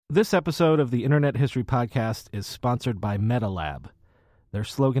This episode of the Internet History Podcast is sponsored by MetaLab. Their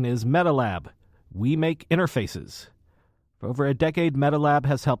slogan is MetaLab, we make interfaces. For over a decade, MetaLab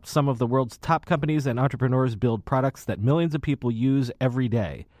has helped some of the world's top companies and entrepreneurs build products that millions of people use every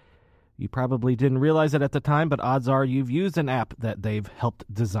day. You probably didn't realize it at the time, but odds are you've used an app that they've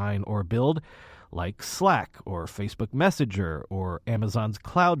helped design or build, like Slack or Facebook Messenger or Amazon's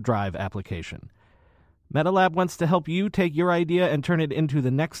Cloud Drive application. MetaLab wants to help you take your idea and turn it into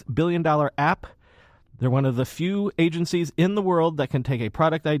the next billion-dollar app. They're one of the few agencies in the world that can take a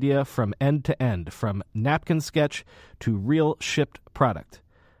product idea from end to end, from napkin sketch to real shipped product.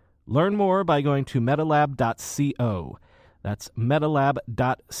 Learn more by going to metalab.co. That's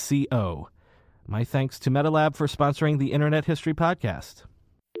metalab.co. My thanks to MetaLab for sponsoring the Internet History Podcast.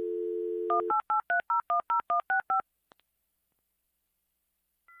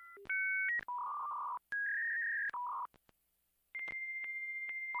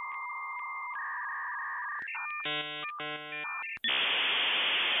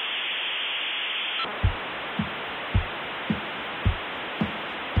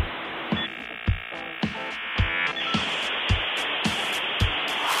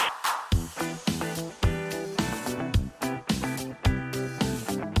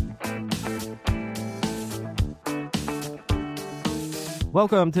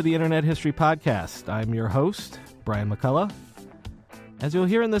 Welcome to the Internet History Podcast. I'm your host, Brian McCullough. As you'll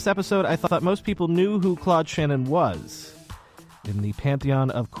hear in this episode, I thought most people knew who Claude Shannon was. In the pantheon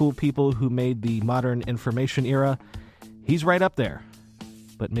of cool people who made the modern information era, he's right up there.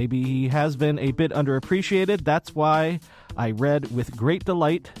 But maybe he has been a bit underappreciated. That's why I read with great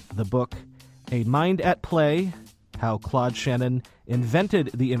delight the book, A Mind at Play, How Claude Shannon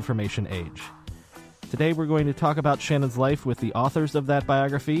Invented the Information Age. Today we're going to talk about Shannon's life with the authors of that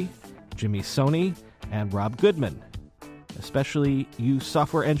biography, Jimmy Soni and Rob Goodman. Especially you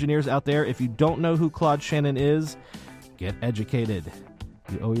software engineers out there, if you don't know who Claude Shannon is, get educated.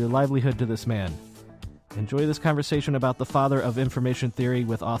 You owe your livelihood to this man. Enjoy this conversation about the father of information theory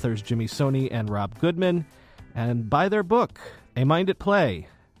with authors Jimmy Soni and Rob Goodman, and buy their book, A Mind at Play,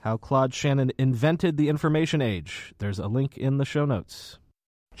 How Claude Shannon Invented the Information Age. There's a link in the show notes.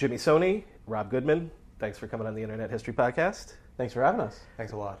 Jimmy Soni, Rob Goodman, thanks for coming on the Internet History Podcast. Thanks for having us.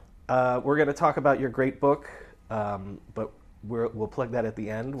 Thanks a lot. We're going to talk about your great book, but we'll plug that at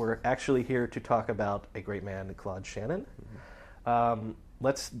the end. We're actually here to talk about a great man, Claude Shannon. Mm-hmm.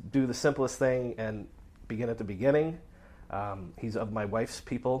 Let's do the simplest thing and begin at the beginning. He's of my wife's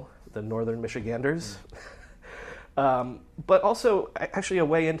people, the Northern Michiganders. Mm-hmm. But also, actually, a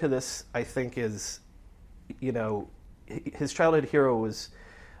way into this, I think, is, his childhood hero was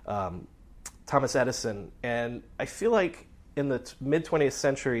Thomas Edison, and I feel like in the mid-20th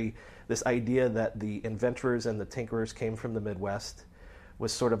century, this idea that the inventors and the tinkerers came from the Midwest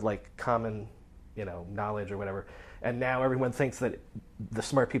was sort of like common, knowledge or whatever. And now everyone thinks that the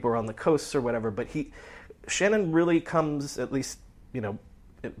smart people are on the coasts or whatever. But Shannon really comes, at least,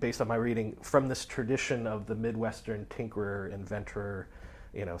 based on my reading, from this tradition of the Midwestern tinkerer, inventor,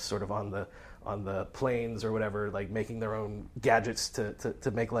 sort of on the plains or whatever, like making their own gadgets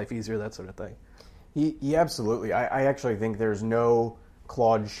to make life easier, that sort of thing. He absolutely. I actually think there's no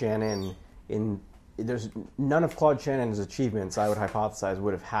Claude Shannon there's none of Claude Shannon's achievements, I would hypothesize,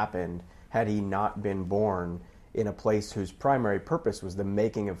 would have happened had he not been born in a place whose primary purpose was the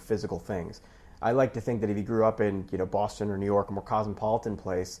making of physical things. I like to think that if he grew up in Boston or New York, a more cosmopolitan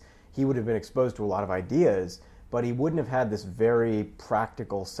place, he would have been exposed to a lot of ideas, but he wouldn't have had this very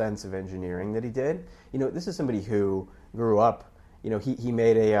practical sense of engineering that he did. This is somebody who grew up, he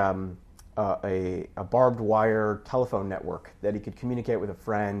made a barbed wire telephone network that he could communicate with a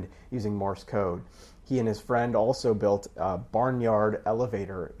friend using Morse code. He and his friend also built a barnyard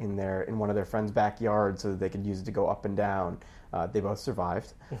elevator in one of their friends' backyards so that they could use it to go up and down. They both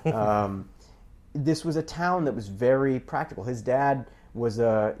survived. This was a town that was very practical. His dad was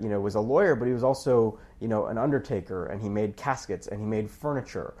a lawyer, but he was also an undertaker, and he made caskets and he made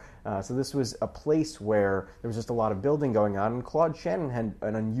furniture. So this was a place where there was just a lot of building going on. And Claude Shannon had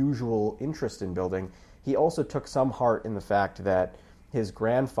an unusual interest in building. He also took some heart in the fact that his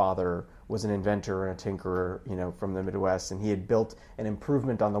grandfather was an inventor and a tinkerer, from the Midwest, and he had built an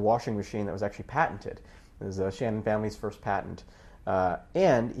improvement on the washing machine that was actually patented. It was the Shannon family's first patent.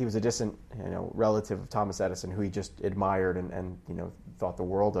 And he was a distant, relative of Thomas Edison, who he just admired and thought the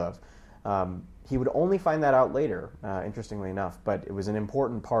world of. He would only find that out later, interestingly enough, but it was an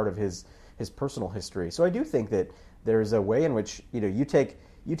important part of his personal history. So I do think that there's a way in which you take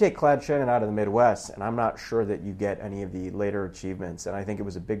Claude Shannon out of the Midwest, and I'm not sure that you get any of the later achievements. And I think it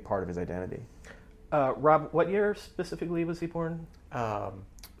was a big part of his identity. Rob, what year specifically was he born?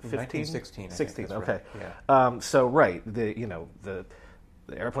 1916. 16. That's Okay. right. Yeah. So right, the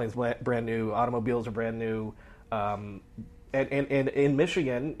airplane's brand new, automobiles are brand new. And in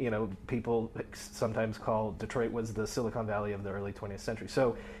Michigan, people sometimes call Detroit was the Silicon Valley of the early 20th century.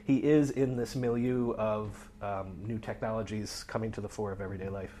 So he is in this milieu of new technologies coming to the fore of everyday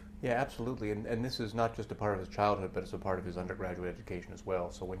life. Yeah, absolutely. And this is not just a part of his childhood, but it's a part of his undergraduate education as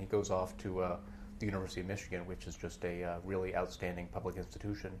well. So when he goes off to the University of Michigan, which is just a really outstanding public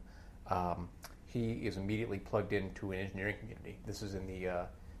institution, he is immediately plugged into an engineering community. This is in the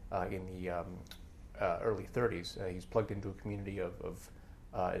early 30s. He's plugged into a community of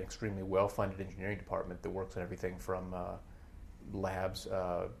an extremely well-funded engineering department that works on everything from labs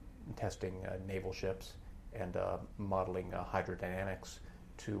testing naval ships and modeling hydrodynamics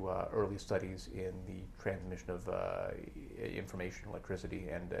to early studies in the transmission of information, electricity,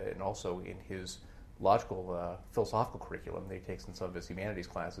 and also in his logical philosophical curriculum that he takes in some of his humanities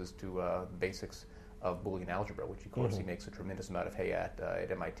classes to basics of Boolean algebra, which of course he makes a tremendous amount of hay at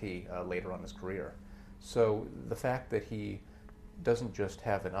MIT later on in his career. So the fact that he doesn't just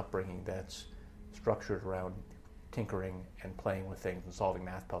have an upbringing that's structured around tinkering and playing with things and solving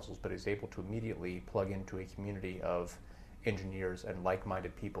math puzzles, but is able to immediately plug into a community of engineers and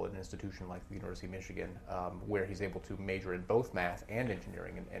like-minded people at an institution like the University of Michigan, where he's able to major in both math and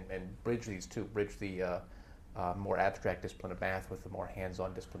engineering and bridge these two, bridge the more abstract discipline of math with the more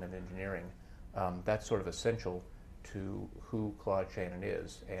hands-on discipline of engineering. That's sort of essential to who Claude Shannon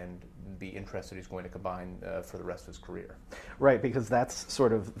is and the interests that he's going to combine for the rest of his career. Right, because that's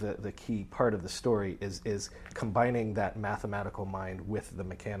sort of the key part of the story is combining that mathematical mind with the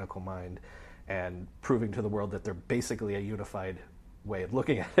mechanical mind and proving to the world that they're basically a unified way of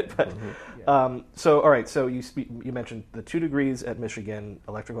looking at it. But so, all right, so you mentioned the 2 degrees at Michigan,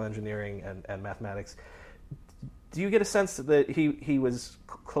 electrical engineering and mathematics. Do you get a sense that he was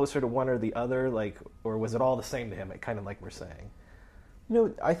closer to one or the other, or was it all the same to him, kind of like we're saying?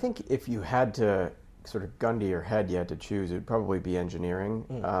 I think if you had to sort of gun to your head, you had to choose, it would probably be engineering.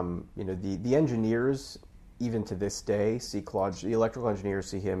 The engineers, even to this day, see Claude, the electrical engineers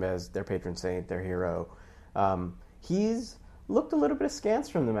see him as their patron saint, their hero. He's looked a little bit askance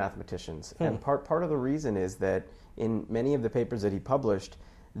from the mathematicians, and part of the reason is that in many of the papers that he published,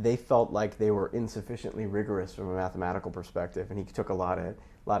 they felt like they were insufficiently rigorous from a mathematical perspective, and he took a lot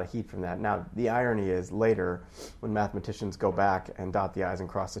of heat from that. Now, the irony is later, when mathematicians go back and dot the I's and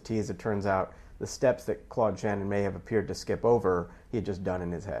cross the T's, it turns out the steps that Claude Shannon may have appeared to skip over, he had just done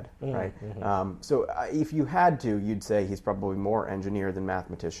in his head, right? So if you had to, you'd say he's probably more engineer than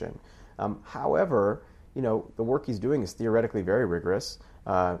mathematician. However, the work he's doing is theoretically very rigorous.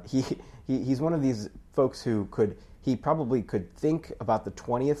 He's one of these folks who he probably could think about the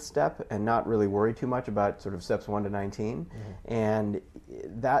 20th step and not really worry too much about sort of steps 1 to 19. And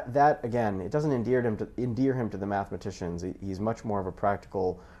that again, it doesn't endear him to the mathematicians. He's much more of a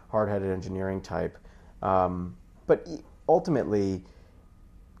practical, hard-headed engineering type. But ultimately,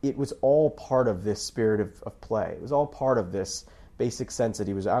 it was all part of this spirit of play. It was all part of this basic sense that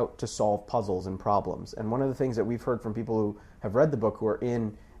he was out to solve puzzles and problems. And one of the things that we've heard from people who have read the book who are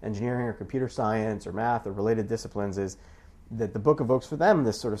in engineering or computer science or math or related disciplines is that the book evokes for them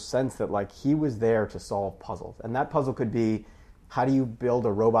this sort of sense that he was there to solve puzzles. And that puzzle could be, how do you build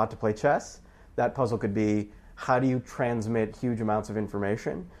a robot to play chess? That puzzle could be, how do you transmit huge amounts of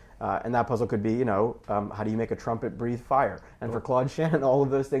information? And that puzzle could be, how do you make a trumpet breathe fire? And for Claude Shannon, all of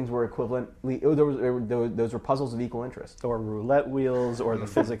those things were equivalently, those were puzzles of equal interest. Or roulette wheels, or the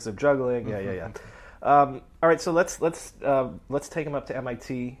physics of juggling. Yeah. All right, so let's take him up to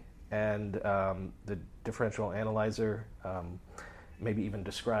MIT and the differential analyzer. Maybe even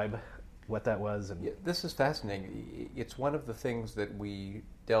describe what that was. Yeah, this is fascinating. It's one of the things that we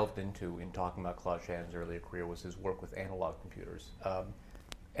delved into in talking about Claude Shannon's earlier career was his work with analog computers.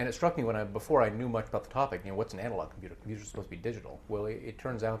 And it struck me before I knew much about the topic, what's an analog computer? Computers are supposed to be digital. Well, it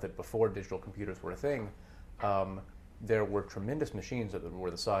turns out that before digital computers were a thing, there were tremendous machines that were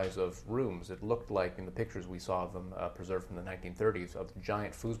the size of rooms. It looked like, in the pictures we saw of them preserved from the 1930s, of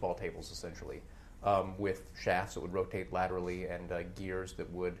giant foosball tables, essentially, with shafts that would rotate laterally and gears that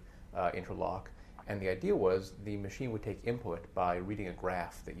would interlock. And the idea was the machine would take input by reading a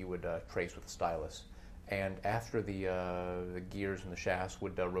graph that you would trace with a stylus. And after the gears and the shafts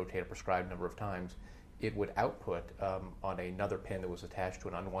would rotate a prescribed number of times, it would output on another pin that was attached to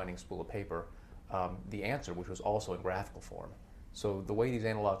an unwinding spool of paper the answer, which was also in graphical form. So the way these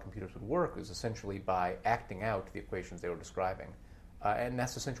analog computers would work is essentially by acting out the equations they were describing. And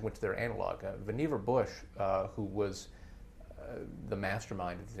that's essentially what's their analog. Vannevar Bush, who was the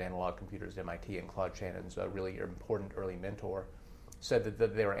mastermind of these analog computers at MIT and Claude Shannon's really important early mentor, said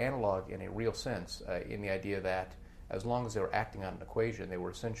that they were analog in a real sense, in the idea that as long as they were acting on an equation, they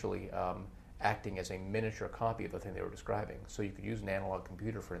were essentially acting as a miniature copy of the thing they were describing. So you could use an analog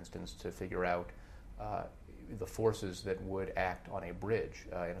computer, for instance, to figure out the forces that would act on a bridge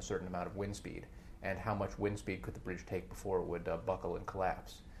in a certain amount of wind speed, and how much wind speed could the bridge take before it would buckle and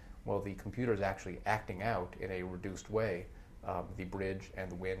collapse. Well, the computer is actually acting out in a reduced way the bridge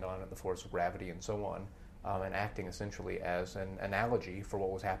and the wind on it, the force of gravity, and so on, and acting essentially as an analogy for what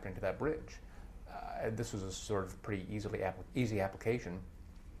was happening to that bridge. This was a sort of pretty easy application,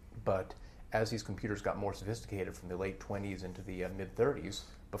 but as these computers got more sophisticated from the late 20s into the mid-30s,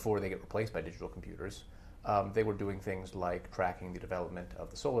 before they get replaced by digital computers, they were doing things like tracking the development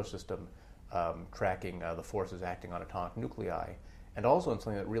of the solar system, tracking the forces acting on atomic nuclei, and also in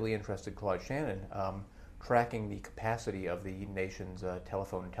something that really interested Claude Shannon, tracking the capacity of the nation's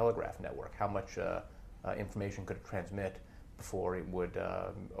telephone and telegraph network, how much information could it transmit before it would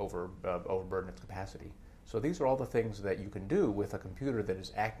overburden its capacity. So these are all the things that you can do with a computer that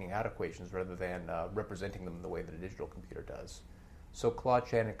is acting out equations rather than representing them in the way that a digital computer does. So Claude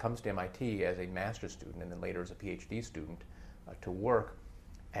Shannon comes to MIT as a master's student and then later as a PhD student to work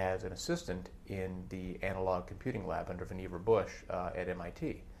as an assistant in the analog computing lab under Vannevar Bush at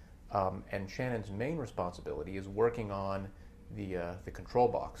MIT. And Shannon's main responsibility is working on the control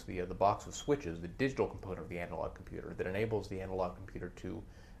box, the box of switches, the digital component of the analog computer that enables the analog computer to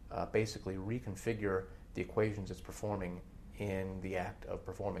basically reconfigure the equations it's performing in the act of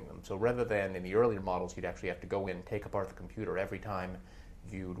performing them. So rather than in the earlier models, you'd actually have to go in, take apart the computer every time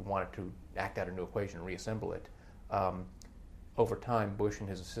you'd want it to act out a new equation and reassemble it. Over time, Bush and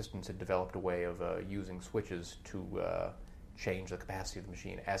his assistants had developed a way of using switches to change the capacity of the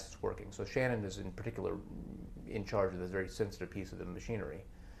machine as it's working. So Shannon is in particular in charge of this very sensitive piece of the machinery.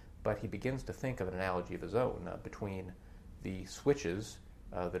 But he begins to think of an analogy of his own between the switches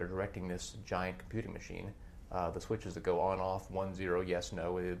that are directing this giant computing machine, the switches that go on, off, 1, 0, yes,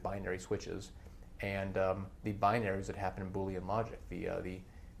 no, the binary switches, and the binaries that happen in Boolean logic, the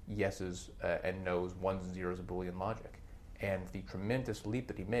yeses and nos, ones and zeros of Boolean logic. And the tremendous leap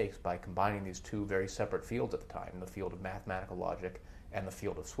that he makes by combining these two very separate fields at the time, the field of mathematical logic and the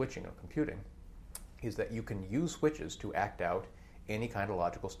field of switching or computing, is that you can use switches to act out any kind of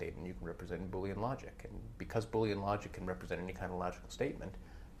logical statement you can represent in Boolean logic. And because Boolean logic can represent any kind of logical statement,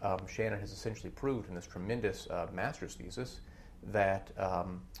 Shannon has essentially proved in this tremendous master's thesis that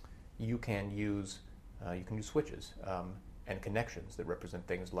you can use switches and connections that represent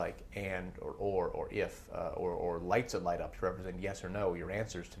things like and or if or lights that light up to represent yes or no, your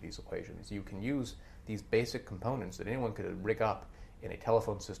answers to these equations. You can use these basic components that anyone could rig up in a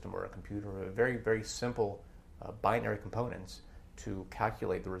telephone system or a computer, very, very simple binary components to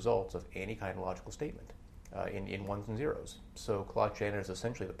calculate the results of any kind of logical statement in ones and zeros. So Claude Shannon is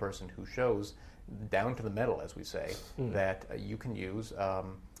essentially the person who shows down to the metal, as we say, that you can use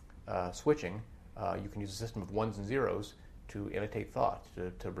switching, you can use a system of ones and zeros to imitate thought,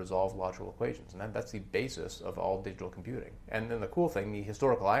 to resolve logical equations. And that's the basis of all digital computing. And then the cool thing, the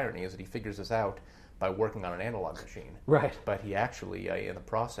historical irony, is that he figures this out by working on an analog machine. Right. But he actually, in the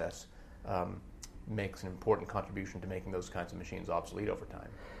process, makes an important contribution to making those kinds of machines obsolete over time.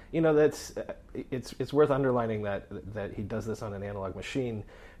 You know, it's worth underlining that he does this on an analog machine.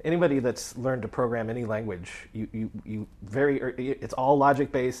 Anybody that's learned to program any language, it's all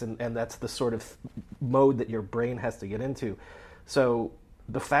logic based, and that's the sort of mode that your brain has to get into. So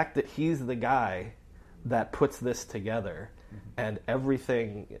the fact that he's the guy that puts this together, and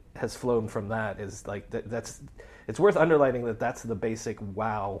everything has flown from that is like it's worth underlining that that's the basic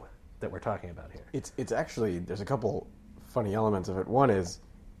wow that we're talking about here. It's actually, there's a couple funny elements of it. One is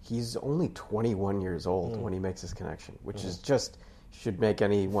he's only 21 years old when he makes this connection, which is just should make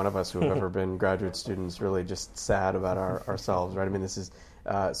any one of us who have ever been graduate students really just sad about ourselves, right? I mean, this is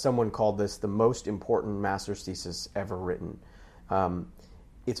someone called this the most important master's thesis ever written.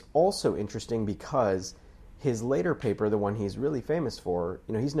 It's also interesting because his later paper, the one he's really famous for,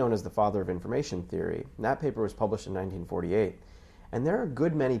 he's known as the father of information theory, and that paper was published in 1948. And there are a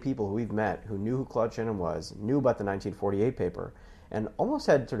good many people who we've met who knew who Claude Shannon was, knew about the 1948 paper, and almost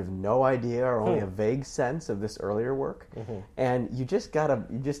had sort of no idea or only a vague sense of this earlier work. And you just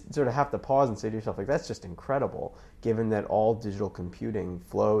sort of have to pause and say to yourself, like, that's just incredible, given that all digital computing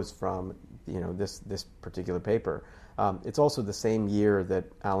flows from this particular paper. It's also the same year that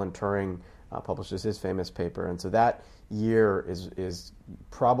Alan Turing publishes his famous paper, and so that year is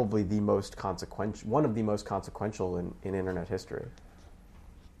probably the most consequential, one of the most consequential in internet history.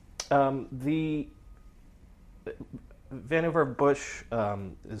 The Vannevar Bush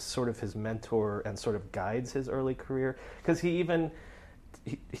is sort of his mentor and sort of guides his early career, because he even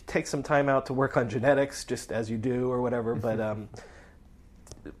takes some time out to work on genetics, just as you do or whatever, but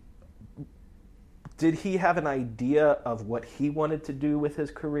did he have an idea of what he wanted to do with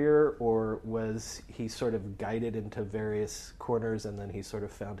his career, or was he sort of guided into various corners and then he sort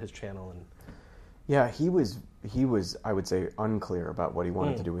of found his channel? And Yeah, he was, I would say, unclear about what he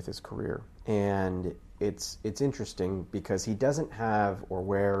wanted to do with his career. And it's interesting because he doesn't have or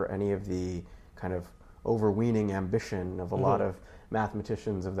wear any of the kind of overweening ambition of a lot of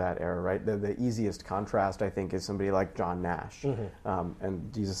mathematicians of that era, right? The easiest contrast, I think, is somebody like John Nash.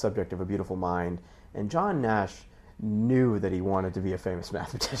 And he's a subject of A Beautiful Mind. And John Nash knew that he wanted to be a famous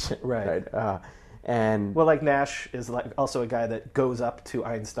mathematician, Right. And well, like Nash is like also a guy that goes up to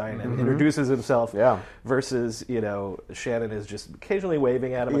Einstein and introduces himself, versus Shannon is just occasionally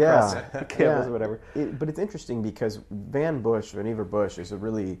waving at him across campus or whatever. But it's interesting because Vannevar Bush is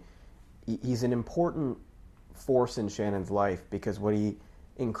he's an important force in Shannon's life, because what he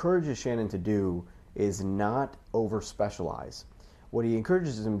encourages Shannon to do is not over specialize. What he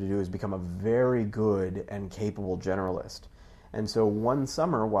encourages him to do is become a very good and capable generalist. And so one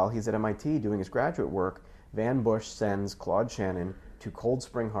summer, while he's at MIT doing his graduate work, Van Bush sends Claude Shannon to Cold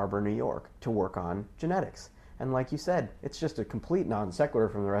Spring Harbor, New York, to work on genetics. And like you said, it's just a complete non sequitur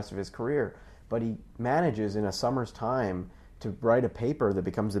from the rest of his career. But he manages in a summer's time to write a paper that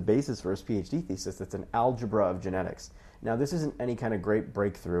becomes the basis for his PhD thesis that's an algebra of genetics. Now, this isn't any kind of great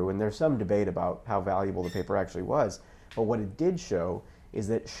breakthrough, and there's some debate about how valuable the paper actually was. But what it did show is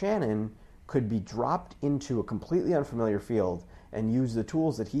that Shannon could be dropped into a completely unfamiliar field and use the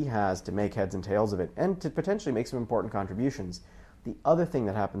tools that he has to make heads and tails of it and to potentially make some important contributions. The other thing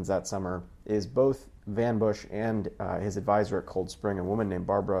that happens that summer is both Van Bush and his advisor at Cold Spring, a woman named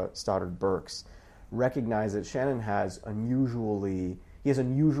Barbara Stoddard Burks, recognize that Shannon has unusual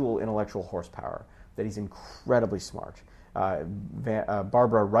intellectual horsepower, that he's incredibly smart.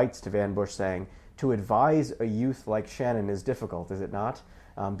 Barbara writes to Van Bush saying, "To advise a youth like Shannon is difficult, is it not?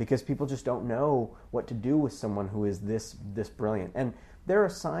 Because people just don't know what to do with someone who is this brilliant." And there are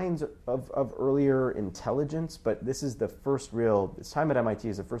signs of earlier intelligence, but this time at MIT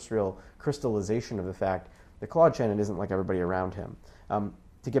is the first real crystallization of the fact that Claude Shannon isn't like everybody around him.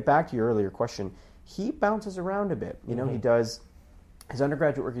 To get back to your earlier question, he bounces around a bit. He does his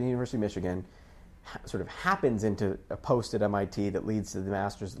undergraduate work at the University of Michigan, sort of happens into a post at MIT that leads to the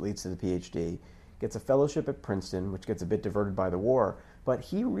master's, that leads to the PhD, gets a fellowship at Princeton, which gets a bit diverted by the war, but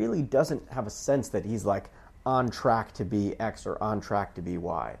he really doesn't have a sense that he's like on track to be X or on track to be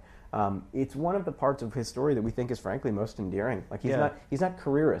Y. It's one of the parts of his story that we think is frankly most endearing. Like he's not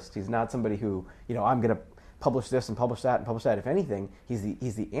careerist. He's not somebody who, I'm going to publish this and publish that and publish that. If anything, he's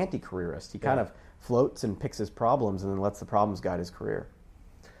the anti-careerist. He kind of floats and picks his problems and then lets the problems guide his career.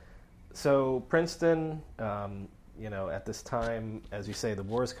 So Princeton, at this time, as you say, the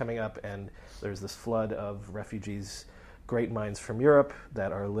war is coming up and there's this flood of refugees, great minds from Europe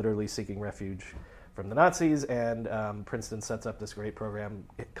that are literally seeking refuge from the Nazis, and Princeton sets up this great program,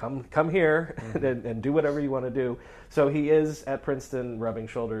 come here and do whatever you want to do. So he is at Princeton rubbing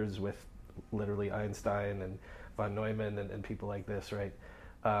shoulders with literally Einstein and von Neumann and people like this, right?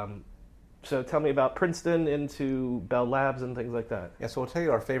 So tell me about Princeton into Bell Labs and things like that. Yeah, so I'll tell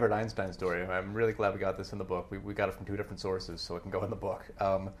you our favorite Einstein story. I'm really glad we got this in the book. We got it from two different sources, so it can go in the book.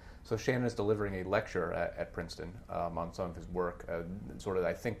 So Shannon is delivering a lecture at Princeton on some of his work, sort of,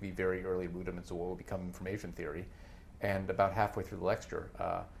 I think, the very early rudiments of what will become information theory. And about halfway through the lecture,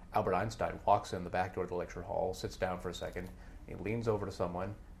 Albert Einstein walks in the back door of the lecture hall, sits down for a second, he leans over to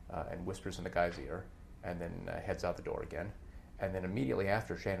someone and whispers in the guy's ear, and then heads out the door again. And then immediately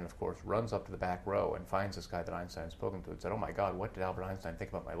after, Shannon, of course, runs up to the back row and finds this guy that Einstein had spoken to and said, "Oh my God, what did Albert Einstein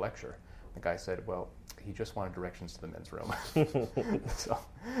think about my lecture?" The guy said, "Well, he just wanted directions to the men's room." So,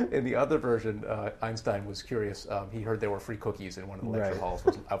 in the other version, Einstein was curious. He heard there were free cookies in one of the lecture halls,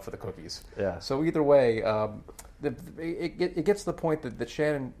 was out for the cookies. Yeah. So either way, it gets to the point that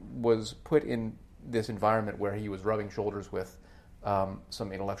Shannon was put in this environment where he was rubbing shoulders with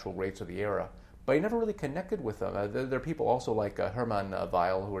some intellectual greats of the era, but he never really connected with them. There are people also like Hermann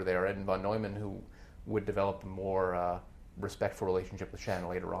Weyl who were there, and von Neumann, who would develop a more respectful relationship with Shannon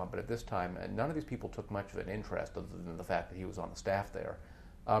later on. But at this time, none of these people took much of an interest other than the fact that he was on the staff there.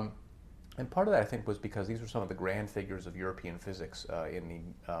 And part of that, I think, was because these were some of the grand figures of European physics in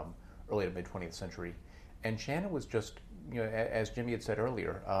the early to mid-20th century. And Shannon was just, as Jimmy had said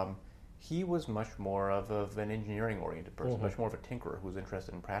earlier, he was much more of an engineering-oriented person, much more of a tinkerer who was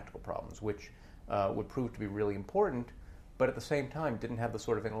interested in practical problems, which would prove to be really important, but at the same time didn't have the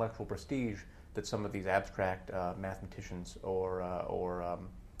sort of intellectual prestige that some of these abstract mathematicians or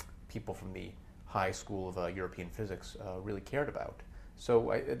people from the high school of European physics really cared about.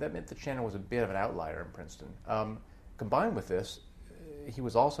 So that meant that Shannon was a bit of an outlier in Princeton. Combined with this, he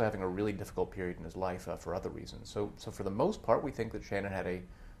was also having a really difficult period in his life for other reasons. So for the most part, we think that Shannon had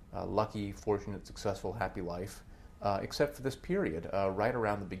a lucky, fortunate, successful, happy life, except for this period, right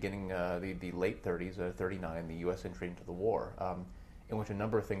around the beginning, the late 30s, 39, the U.S. entry into the war, in which a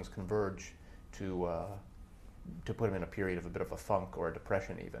number of things converge to put him in a period of a bit of a funk or a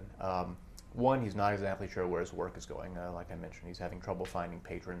depression even. One, he's not exactly sure where his work is going. Like I mentioned, he's having trouble finding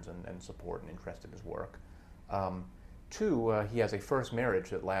patrons and support and interest in his work. Two, he has a first marriage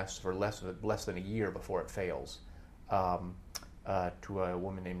that lasts for less than a year before it fails, to a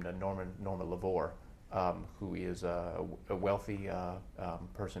woman named Norma Lavore, who is a wealthy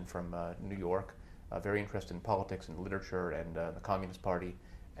person from New York, very interested in politics and literature and the Communist Party,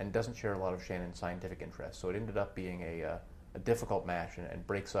 and doesn't share a lot of Shannon's scientific interests. So it ended up being a difficult match and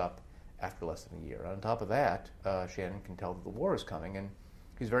breaks up after less than a year. On top of that, Shannon can tell that the war is coming, and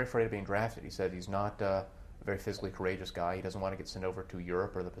he's very afraid of being drafted. He said he's not a very physically courageous guy. He doesn't want to get sent over to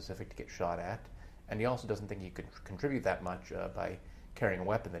Europe or the Pacific to get shot at, and he also doesn't think he could contribute that much by carrying a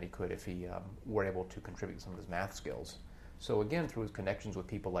weapon that he could if he were able to contribute some of his math skills. So again, through his connections with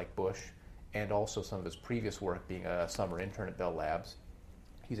people like Bush, and also some of his previous work being a summer intern at Bell Labs,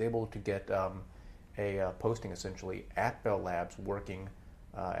 he's able to get a posting essentially at Bell Labs working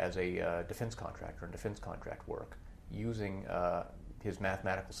as a defense contractor in defense contract work, using his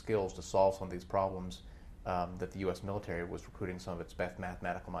mathematical skills to solve some of these problems that the U.S. military was recruiting some of its best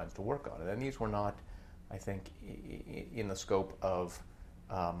mathematical minds to work on. And these were not, I think, in the scope of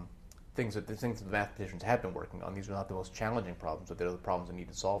things that the mathematicians had been working on. These were not the most challenging problems, but they're the problems that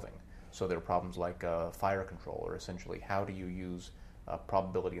needed solving. So there are problems like fire control, or essentially how do you use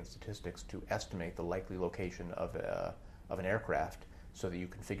probability and statistics to estimate the likely location of an aircraft, so that you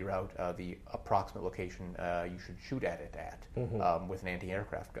can figure out the approximate location you should shoot at it at with an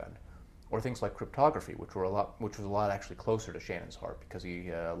anti-aircraft gun. Or things like cryptography, which was a lot actually closer to Shannon's heart, because he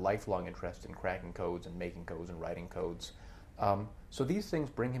had a lifelong interest in cracking codes and making codes and writing codes. So these things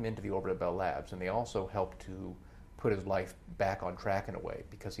bring him into the orbit of Bell Labs, and they also help to put his life back on track in a way,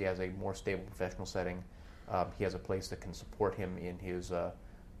 because he has a more stable professional setting. He has a place that can support him in his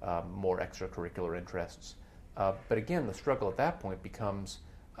more extracurricular interests. But again, the struggle at that point becomes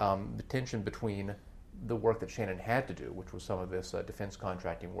the tension between the work that Shannon had to do, which was some of this defense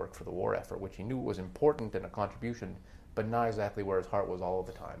contracting work for the war effort, which he knew was important and a contribution, but not exactly where his heart was all of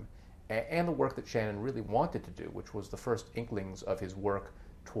the time, and the work that Shannon really wanted to do, which was the first inklings of his work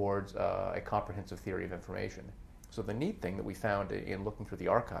towards a comprehensive theory of information. So the neat thing that we found in looking through the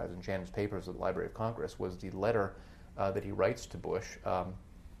archives and Shannon's papers at the Library of Congress was the letter that he writes to Bush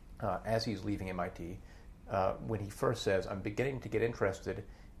as he's leaving MIT, when he first says, "I'm beginning to get interested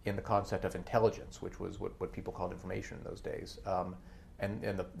in the concept of intelligence," which was what people called information in those days, and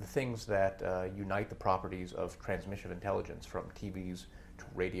the things that unite the properties of transmission of intelligence, from TVs to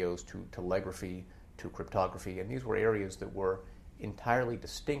radios to telegraphy to cryptography. And these were areas that were entirely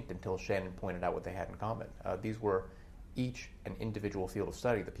distinct until Shannon pointed out what they had in common. These were each an individual field of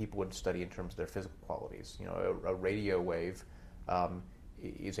study that people would study in terms of their physical qualities. You know, a radio wave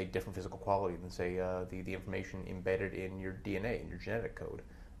is a different physical quality than, say, the information embedded in your DNA, in your genetic code.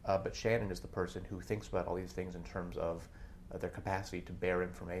 But Shannon is the person who thinks about all these things in terms of their capacity to bear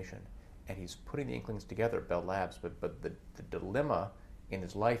information. And he's putting the inklings together at Bell Labs, but the dilemma in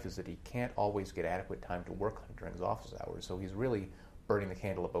his life is that he can't always get adequate time to work on it during his office hours. So he's really burning the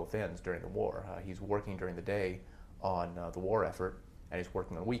candle at both ends during the war. He's working during the day on the war effort, and he's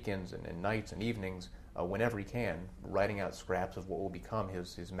working on weekends and nights and evenings whenever he can, writing out scraps of what will become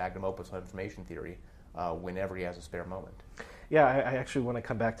his magnum opus on information theory whenever he has a spare moment. Yeah, I actually want to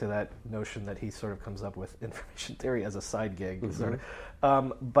come back to that notion that he sort of comes up with information theory as a side gig, sort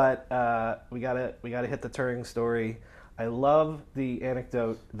of. But we gotta hit the Turing story. I love the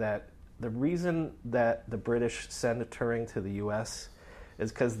anecdote that the reason that the British send Turing to the U.S.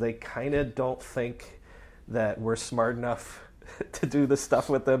 is because they kind of don't think that we're smart enough to do the stuff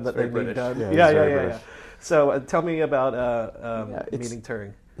with them that they need done. Yeah. So tell me about meeting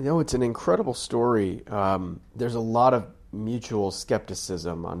Turing. You know, it's an incredible story. There's a lot of mutual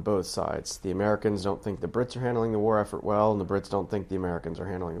skepticism on both sides. The Americans don't think the Brits are handling the war effort well, and the Brits don't think the Americans are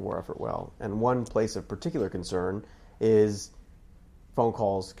handling the war effort well. And one place of particular concern is phone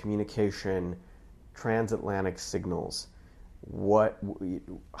calls, communication, transatlantic signals.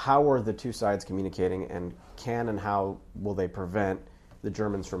 How are the two sides communicating, and how will they prevent the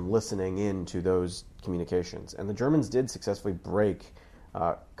Germans from listening in to those communications? And the Germans did successfully break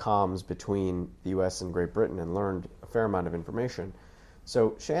comms between the U.S. and Great Britain and learned a fair amount of information.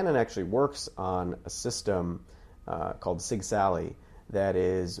 So Shannon actually works on a system called SIG-SALLY that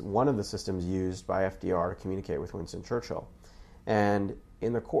is one of the systems used by FDR to communicate with Winston Churchill. And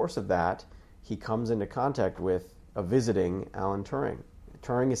in the course of that, he comes into contact with a visiting Alan Turing.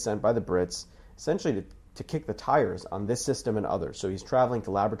 Turing is sent by the Brits essentially to kick the tires on this system and others. So he's traveling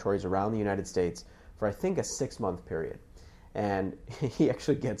to laboratories around the United States for, I think, a 6-month period. And he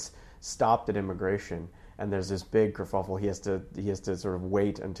actually gets stopped at immigration, and there's this big kerfuffle. He has to sort of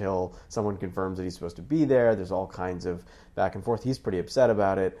wait until someone confirms that he's supposed to be there. There's all kinds of back and forth. He's pretty upset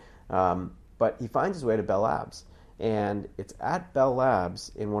about it. But he finds his way to Bell Labs. And it's at Bell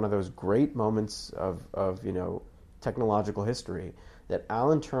Labs, in one of those great moments of technological history, that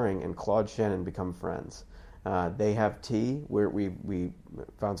Alan Turing and Claude Shannon become friends. They have tea. We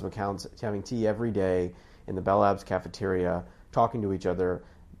found some accounts having tea every day in the Bell Labs cafeteria, talking to each other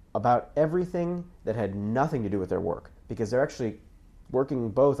about everything that had nothing to do with their work, because they're actually working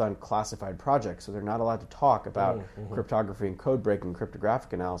both on classified projects, so they're not allowed to talk about cryptography and code breaking,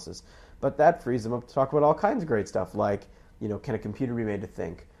 cryptographic analysis. But that frees them up to talk about all kinds of great stuff, like, can a computer be made to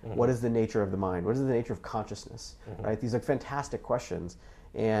think? What is the nature of the mind? What is the nature of consciousness? Right? These are fantastic questions,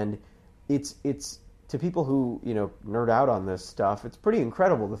 and it's to people who nerd out on this stuff. It's pretty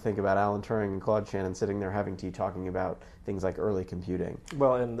incredible to think about Alan Turing and Claude Shannon sitting there having tea, talking about things like early computing.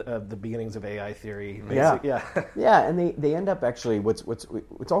 Well, and the beginnings of AI theory. Yeah. And they end up actually. What's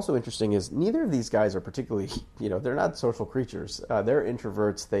also interesting is neither of these guys are particularly. They're not social creatures. They're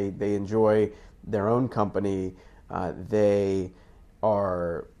introverts. They enjoy their own company. They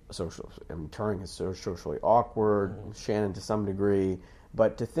are social. Turing is so socially awkward. Shannon to some degree.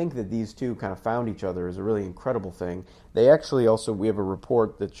 But to think that these two kind of found each other is a really incredible thing. They actually we have a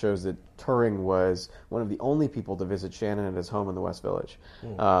report that shows that Turing was one of the only people to visit Shannon at his home in the West Village.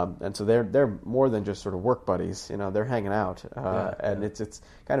 And so they're more than just sort of work buddies. They're hanging out. And it's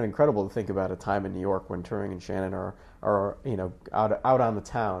kind of incredible to think about a time in New York when Turing and Shannon are out on the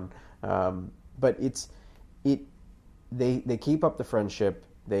town. But they keep up the friendship.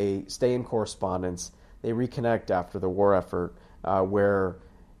 They stay in correspondence. They reconnect after the war effort. Where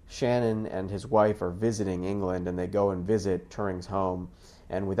Shannon and his wife are visiting England, and they go and visit Turing's home,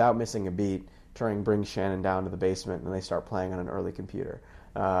 and without missing a beat, Turing brings Shannon down to the basement, and they start playing on an early computer,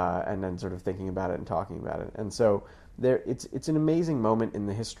 and then sort of thinking about it and talking about it. And so it's an amazing moment in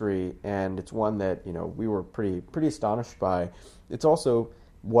the history, and it's one that we were pretty astonished by. It's also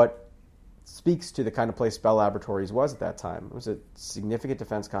what speaks to the kind of place Bell Laboratories was at that time. It was a significant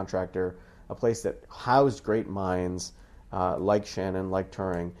defense contractor, a place that housed great minds. Like Shannon, like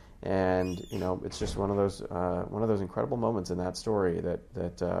Turing, and it's just one of those incredible moments in that story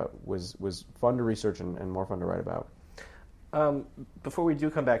that was fun to research and more fun to write about. Before we do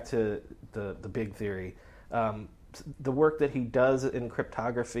come back to the big theory, the work that he does in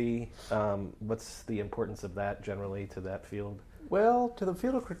cryptography, what's the importance of that generally to that field? Well, to the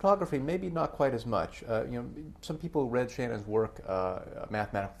field of cryptography, maybe not quite as much. Some people read Shannon's work,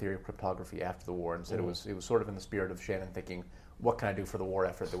 Mathematical Theory of Cryptography, after the war, and said it was sort of in the spirit of Shannon thinking, what can I do for the war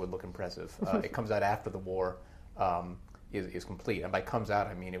effort that would look impressive? It comes out after the war is complete. And by comes out,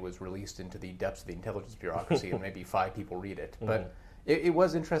 I mean it was released into the depths of the intelligence bureaucracy, and maybe 5 people read it. But it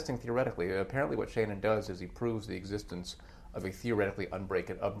was interesting theoretically. Apparently what Shannon does is he proves the existence of a theoretically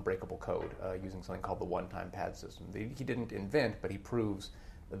unbreakable code using something called the one-time pad system. He didn't invent, but he proves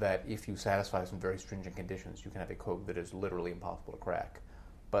that if you satisfy some very stringent conditions, you can have a code that is literally impossible to crack.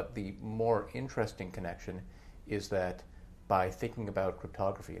 But the more interesting connection is that by thinking about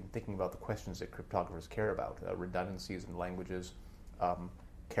cryptography and thinking about the questions that cryptographers care about, redundancies in languages,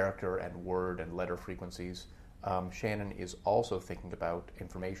 character and word and letter frequencies, Shannon is also thinking about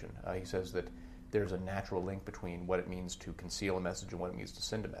information. He says that there's a natural link between what it means to conceal a message and what it means to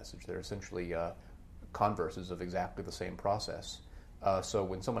send a message. They're essentially converses of exactly the same process. So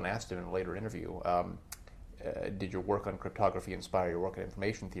when someone asked him in a later interview, did your work on cryptography inspire your work on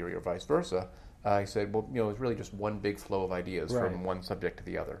information theory or vice versa, he said, well, it was really just one big flow of ideas from one subject to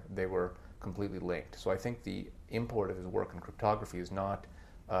the other. They were completely linked. So I think the import of his work on cryptography is not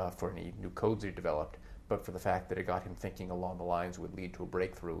for any new codes that he developed, but for the fact that it got him thinking along the lines that would lead to a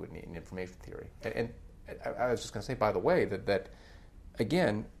breakthrough in information theory. And I was just going to say, by the way, that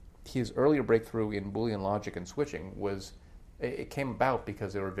again, his earlier breakthrough in Boolean logic and switching it came about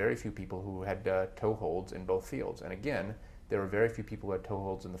because there were very few people who had toeholds in both fields. And again, there were very few people who had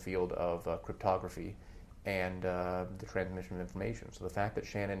toeholds in the field of cryptography and the transmission of information. So the fact that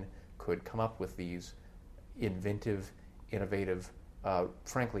Shannon could come up with these inventive, innovative,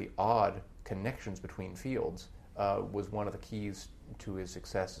 frankly odd connections between fields was one of the keys to his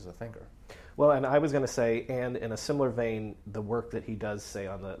success as a thinker. Well, and I was going to say, and in a similar vein, the work that he does, say,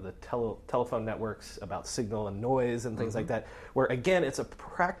 on the telephone networks about signal and noise and things like that, where, again, it's a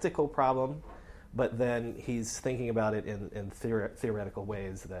practical problem, but then he's thinking about it in theoretical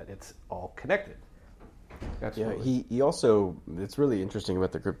ways that it's all connected. Absolutely. Yeah, he also, it's really interesting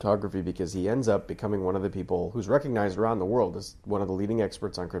about the cryptography because he ends up becoming one of the people who's recognized around the world as one of the leading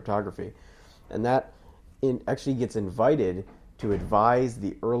experts on cryptography. And that actually gets invited to advise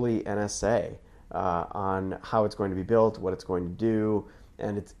the early NSA on how it's going to be built, what it's going to do.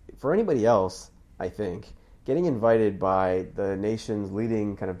 And it's, for anybody else, I think, getting invited by the nation's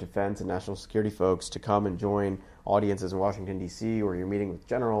leading kind of defense and national security folks to come and join audiences in Washington, D.C., where you're meeting with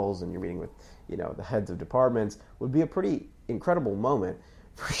generals and you're meeting with, the heads of departments, would be a pretty incredible moment.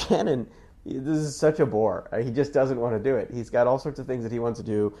 For Shannon, this is such a bore. He just doesn't want to do it. He's got all sorts of things that he wants to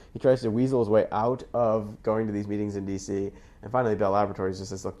do. He tries to weasel his way out of going to these meetings in D.C., and finally Bell Laboratories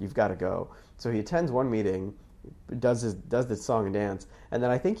just says, look, you've got to go. So he attends one meeting, does this song and dance, and then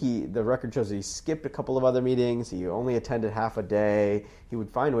I think the record shows that he skipped a couple of other meetings. He only attended half a day. He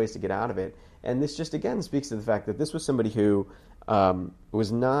would find ways to get out of it. And this just, again, speaks to the fact that this was somebody who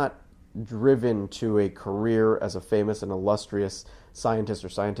was not driven to a career as a famous and illustrious scientist or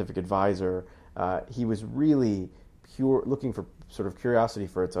scientific advisor. He was really looking for sort of curiosity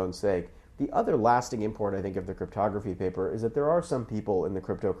for its own sake. The other lasting import, I think, of the cryptography paper is that there are some people in the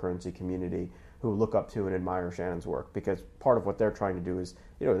cryptocurrency community who look up to and admire Shannon's work, because part of what they're trying to do is,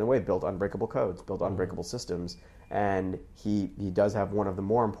 in a way, build unbreakable codes, build unbreakable systems, and he does have one of the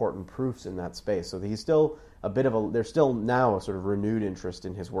more important proofs in that space. So he's still there's still now a sort of renewed interest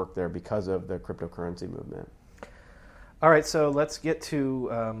in his work there because of the cryptocurrency movement. All right, so let's get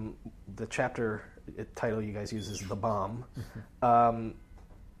to the chapter title you guys use is The Bomb.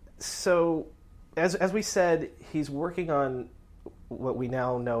 So, as we said, he's working on what we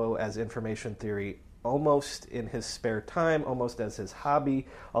now know as information theory almost in his spare time, almost as his hobby,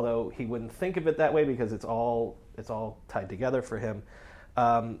 although he wouldn't think of it that way because it's all tied together for him.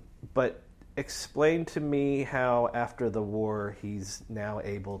 But explain to me how, after the war, he's now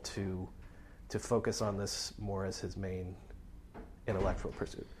able to focus on this more as his main intellectual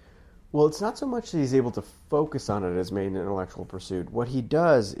pursuit. Well, it's not so much that he's able to focus on it as main intellectual pursuit. What he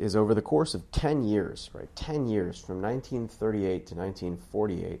does is, over the course of 10 years, right, 10 years, from 1938 to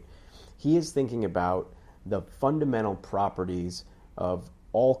 1948, he is thinking about the fundamental properties of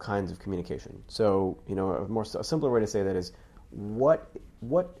all kinds of communication. So, a simpler way to say that is, what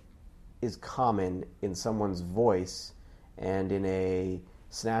is common in someone's voice and in a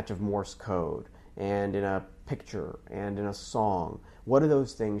snatch of Morse code and in a picture and in a song? What do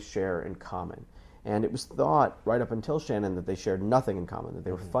those things share in common? And it was thought right up until Shannon that they shared nothing in common, that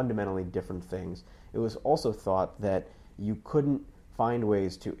they were fundamentally different things. It was also thought that you couldn't find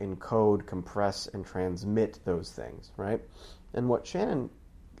ways to encode, compress, and transmit those things, right? And what Shannon,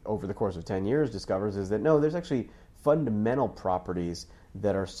 over the course of 10 years, discovers is that, no, there's actually fundamental properties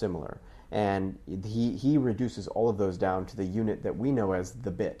that are similar. And he reduces all of those down to the unit that we know as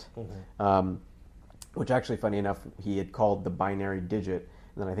the bit. Which actually, funny enough, he had called the binary digit.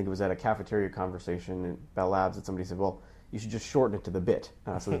 And then I think it was at a cafeteria conversation in Bell Labs that somebody said, well, you should just shorten it to the bit.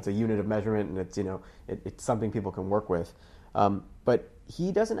 So it's a unit of measurement, and it's, it's something people can work with. But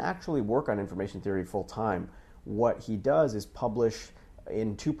he doesn't actually work on information theory full time. What he does is publish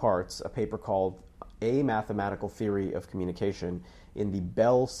in two parts a paper called A Mathematical Theory of Communication in the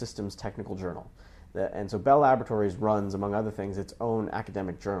Bell Systems Technical Journal. And so Bell Laboratories runs, among other things, its own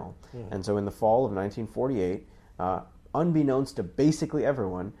academic journal. And so in the fall of 1948, unbeknownst to basically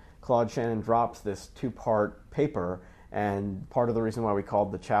everyone, Claude Shannon drops this two-part paper, and part of the reason why we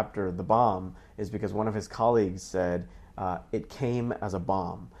called the chapter The Bomb is because one of his colleagues said it came as a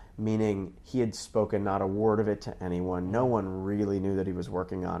bomb, meaning he had spoken not a word of it to anyone. No one really knew that he was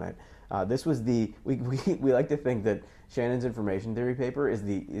working on it. This was we like to think that Shannon's information theory paper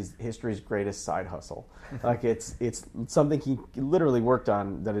is history's greatest side hustle. Like it's something he literally worked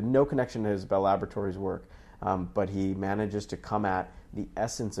on that had no connection to his Bell Laboratories work, but he manages to come at the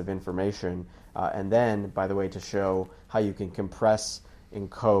essence of information, and then, by the way, to show how you can compress,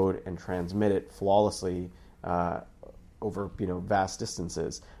 encode, and transmit it flawlessly over vast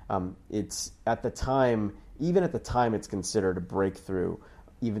distances. It's at the time, even at the time, it's considered a breakthrough.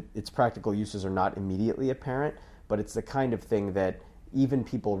 Even its practical uses are not immediately apparent, but it's the kind of thing that even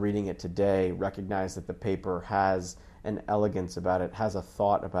people reading it today recognize that the paper has an elegance about it, has a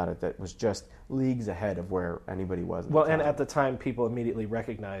thought about it that was just leagues ahead of where anybody was. Well, and at the time, people immediately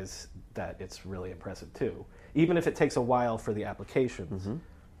recognize that it's really impressive too, even if it takes a while for the applications.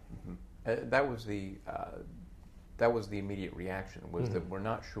 That was the immediate reaction, was that we're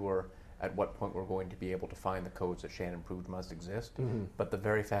not sure at what point we're going to be able to find the codes that Shannon proved must exist. But the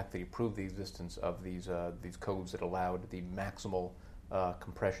very fact that he proved the existence of these codes that allowed the maximal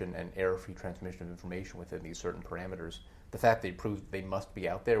compression and error-free transmission of information within these certain parameters, the fact that he proved they must be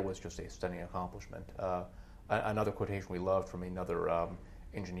out there was just a stunning accomplishment. Another quotation we loved from another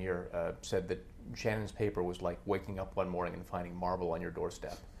engineer said that Shannon's paper was like waking up one morning and finding marble on your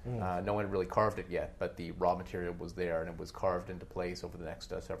doorstep. No one really carved it yet, but the raw material was there, and it was carved into place over the next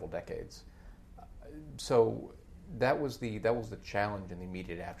several decades. So that was the challenge in the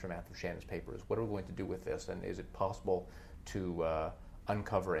immediate aftermath of Shannon's paper: is what are we going to do with this, and is it possible to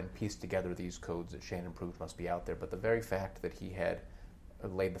uncover and piece together these codes that Shannon proved must be out there? But the very fact that he had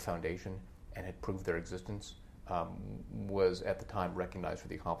laid the foundation and had proved their existence was at the time recognized for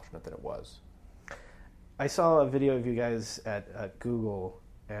the accomplishment that it was. I saw a video of you guys at Google,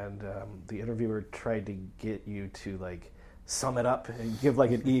 and the interviewer tried to get you to like sum it up and give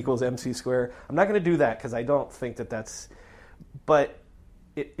like an E equals MC square. I'm not going to do that because I don't think that's. But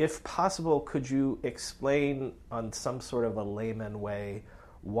if possible, could you explain on some sort of a layman way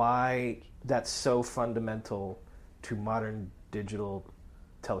why that's so fundamental to modern digital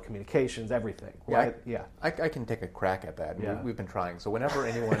telecommunications, everything? I can take a crack at that. Yeah. We've been trying. So whenever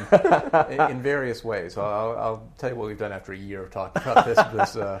anyone, in various ways, so I'll tell you what we've done after a year of talking about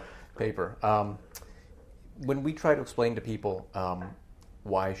this paper. When we try to explain to people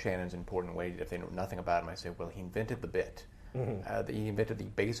why Shannon's an important way, if they know nothing about him, I say, well, he invented the bit. He invented the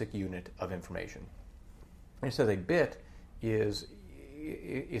basic unit of information. And he says a bit is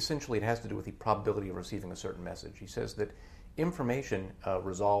essentially, it has to do with the probability of receiving a certain message. He says that information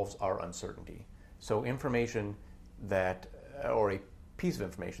resolves our uncertainty. So information or a piece of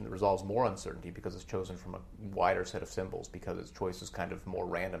information that resolves more uncertainty because it's chosen from a wider set of symbols, because its choice is kind of more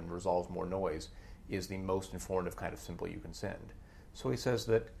random and resolves more noise, is the most informative kind of symbol you can send. So he says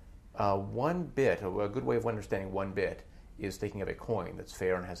that one bit, a good way of understanding one bit, is thinking of a coin that's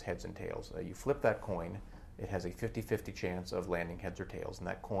fair and has heads and tails. You flip that coin, it has a 50-50 chance of landing heads or tails, and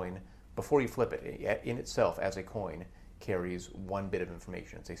that coin, before you flip it, in itself as a coin, carries one bit of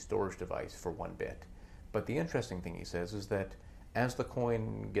information. It's a storage device for one bit. But the interesting thing, he says, is that as the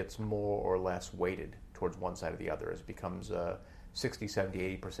coin gets more or less weighted towards one side or the other, as it becomes 60,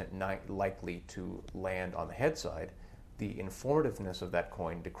 70, 80% likely to land on the head side, the informativeness of that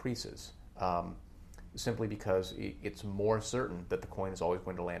coin decreases, simply because it's more certain that the coin is always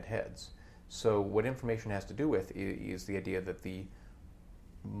going to land heads. So what information has to do with is the idea that the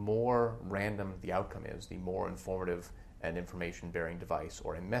more random the outcome is, the more informative an information-bearing device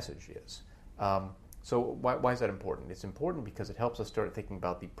or a message is. So why is that important? It's important because it helps us start thinking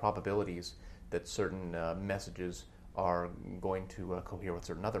about the probabilities that certain messages are going to cohere with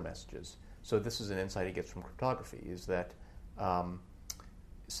certain other messages. So this is an insight he gets from cryptography, is that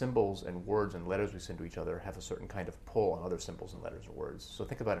symbols and words and letters we send to each other have a certain kind of pull on other symbols and letters or words. So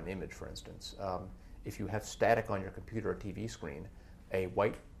think about an image, for instance. If you have static on your computer or TV screen, a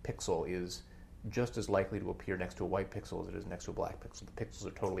white pixel is just as likely to appear next to a white pixel as it is next to a black pixel. The pixels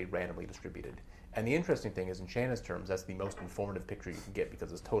are totally randomly distributed. And the interesting thing is, in Shannon's terms, that's the most informative picture you can get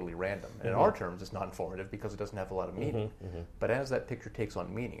because it's totally random. And in our terms, it's not informative because it doesn't have a lot of meaning. But as that picture takes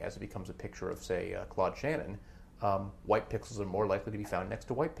on meaning, as it becomes a picture of, say, Claude Shannon, white pixels are more likely to be found next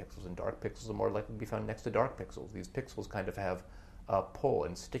to white pixels, and dark pixels are more likely to be found next to dark pixels. These pixels kind of have pull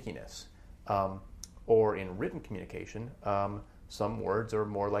and stickiness. Or in written communication, some words are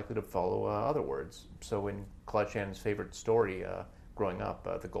more likely to follow other words. So in Claude Shannon's favorite story growing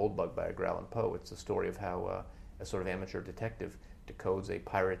up, The Gold Bug by Edgar Allan Poe, it's the story of how a sort of amateur detective decodes a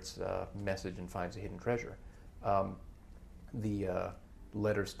pirate's message and finds a hidden treasure. The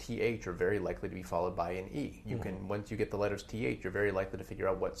letters TH are very likely to be followed by an E. You can, once you get the letters TH, you're very likely to figure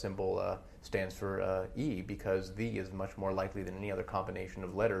out what symbol stands for E, because the is much more likely than any other combination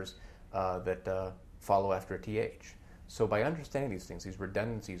of letters that follow after a TH. So by understanding these things, these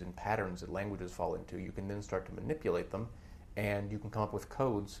redundancies and patterns that languages fall into, you can then start to manipulate them, and you can come up with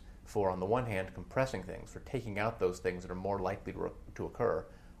codes for, on the one hand, compressing things, for taking out those things that are more likely to occur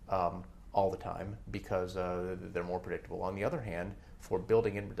all the time because they're more predictable. On the other hand, for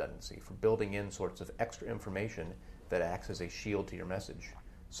building in redundancy, for building in sorts of extra information that acts as a shield to your message.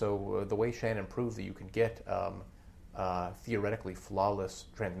 So the way Shannon proved that you can get theoretically flawless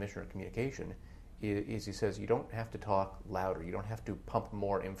transmission or communication is he says you don't have to talk louder, you don't have to pump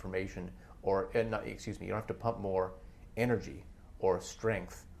more information, you don't have to pump more energy or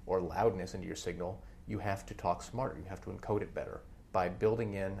strength or loudness into your signal. You have to talk smarter, you have to encode it better by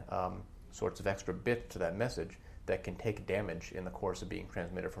building in sorts of extra bits to that message that can take damage in the course of being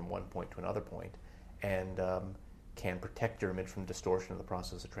transmitted from one point to another point. And can protect your image from distortion of the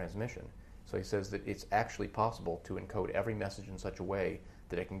process of transmission. So he says that it's actually possible to encode every message in such a way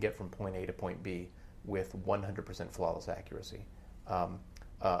that it can get from point A to point B with 100% flawless accuracy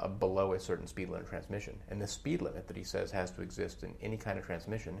below a certain speed limit transmission. And this speed limit that he says has to exist in any kind of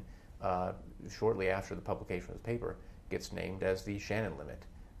transmission shortly after the publication of the paper gets named as the Shannon limit.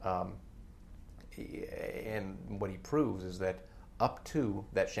 And what he proves is that up to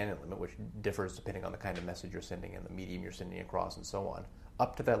that Shannon limit, which differs depending on the kind of message you're sending and the medium you're sending across and so on,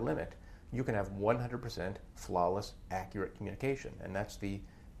 up to that limit, you can have 100% flawless, accurate communication. And that's the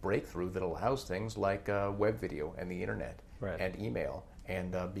breakthrough that allows things like web video and the internet and email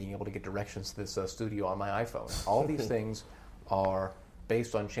and being able to get directions to this studio on my iPhone. All these things are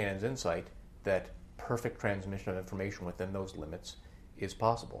based on Shannon's insight that perfect transmission of information within those limits is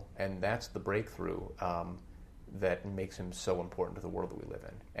possible. And that's the breakthrough that makes him so important to the world that we live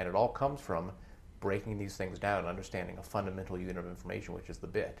in. And it all comes from breaking these things down and understanding a fundamental unit of information, which is the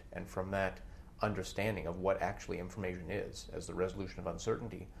bit. And from that understanding of what actually information is, as the resolution of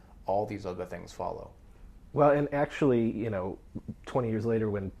uncertainty, all these other things follow. Well, and actually, 20 years later,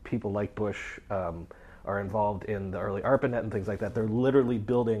 when people like Bush are involved in the early ARPANET and things like that, they're literally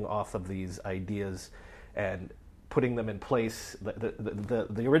building off of these ideas and putting them in place.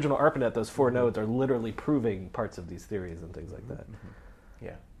 The original ARPANET, those 4 nodes, are literally proving parts of these theories and things like that.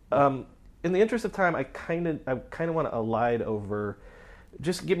 Yeah. In the interest of time, I kind of want to elide over.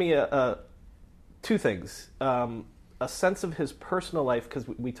 Just give me two things: a sense of his personal life, because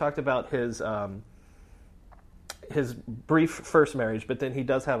we talked about his brief first marriage, but then he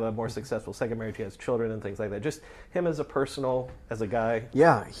does have a more successful second marriage. He has children and things like that. Just him as a guy.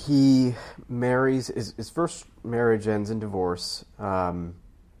 Yeah, he marries. His first marriage ends in divorce.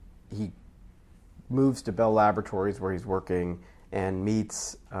 He moves to Bell Laboratories, where he's working, and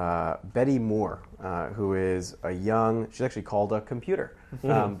meets Betty Moore, who is she's actually called a computer.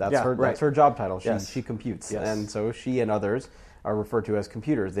 That's her job title. She computes. Yes. And so she and others are referred to as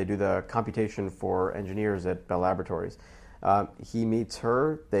computers. They do the computation for engineers at Bell Laboratories. He meets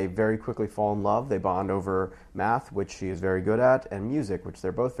her. They very quickly fall in love. They bond over math, which she is very good at, and music, which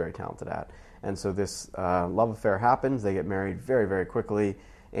they're both very talented at. And so this love affair happens. They get married very, very quickly,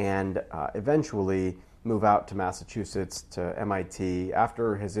 and eventually move out to Massachusetts, to MIT.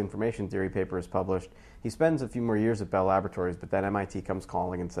 After his information theory paper is published, he spends a few more years at Bell Laboratories, but then MIT comes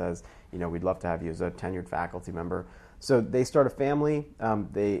calling and says, we'd love to have you as a tenured faculty member. So they start a family.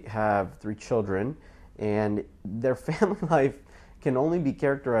 They have 3 children, and their family life can only be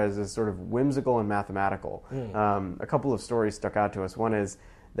characterized as sort of whimsical and mathematical. A couple of stories stuck out to us. One is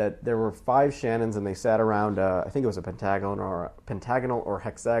that there were 5 Shannons, and they sat around, I think it was a pentagonal or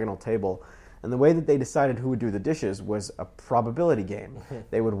hexagonal table. And the way that they decided who would do the dishes was a probability game.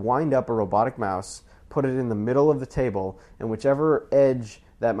 They would wind up a robotic mouse, put it in the middle of the table, and whichever edge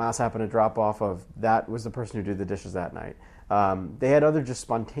that mouse happened to drop off of, that was the person who did the dishes that night. They had other just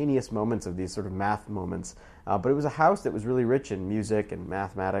spontaneous moments of these sort of math moments. But it was a house that was really rich in music and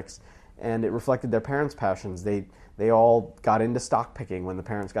mathematics, and it reflected their parents' passions. They all got into stock picking when the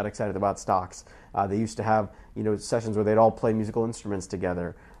parents got excited about stocks. They used to have sessions where they'd all play musical instruments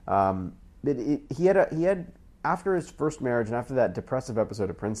together. He had after his first marriage and after that depressive episode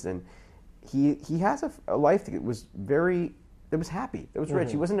at Princeton, he has a life that was happy. It was rich.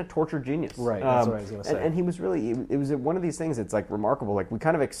 He wasn't a tortured genius. Right. That's what I was going to say. And he was really. It was one of these things. It's like remarkable. Like we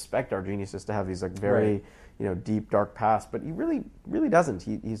kind of expect our geniuses to have these like very deep dark past, but he really doesn't.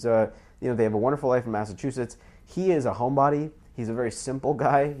 He's they have a wonderful life in Massachusetts. He is a homebody. He's a very simple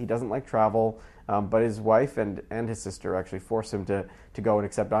guy. He doesn't like travel. But his wife and his sister actually force him to go and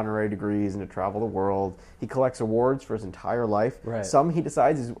accept honorary degrees and to travel the world. He collects awards for his entire life. Right. Some he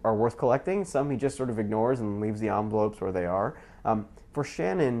decides are worth collecting. Some he just sort of ignores and leaves the envelopes where they are. For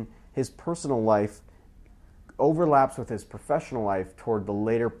Shannon, his personal life overlaps with his professional life toward the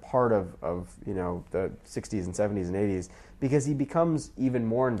later part of the 60s and 70s and 80s, because he becomes even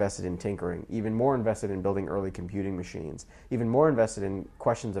more invested in tinkering, even more invested in building early computing machines, even more invested in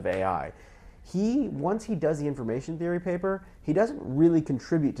questions of AI. Once he does the information theory paper, he doesn't really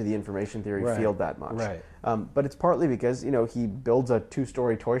contribute to the information theory field that much. Right. But it's partly because he builds a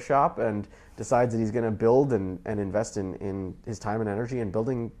 2-story toy shop and decides that he's going to build and invest in his time and energy in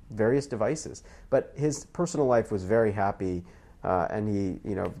building various devices. But his personal life was very happy, and he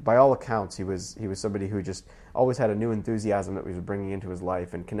by all accounts he was somebody who just always had a new enthusiasm that he was bringing into his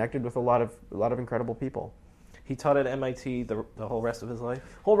life and connected with a lot of incredible people. He taught at MIT the whole rest of his life?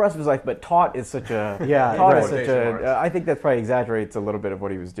 Whole rest of his life, but taught is such a... Yeah, taught is such a... I think that probably exaggerates a little bit of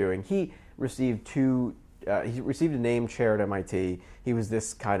what he was doing. He received 2 he received a name chair at MIT. He was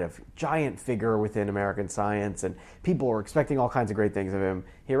this kind of giant figure within American science, and people were expecting all kinds of great things of him.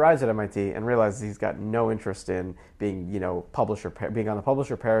 He arrives at MIT and realizes he's got no interest in being, being on the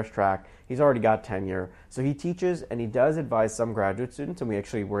publisher Paris track. He's already got tenure, so he teaches and he does advise some graduate students, and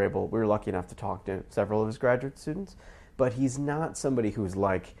we were lucky enough to talk to several of his graduate students. But he's not somebody who's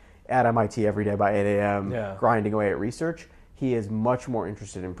like at MIT every day by 8 a.m. grinding away at research. He is much more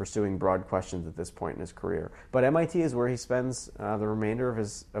interested in pursuing broad questions at this point in his career. But MIT is where he spends the remainder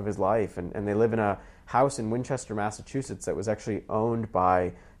of his life, and they live in a house in Winchester, Massachusetts that was actually owned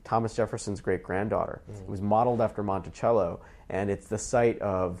by Thomas Jefferson's great-granddaughter. It was modeled after Monticello, and it's the site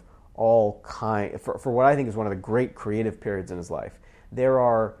of all for what I think is one of the great creative periods in his life. There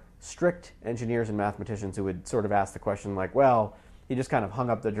are strict engineers and mathematicians who would sort of ask the question like, well, he just kind of hung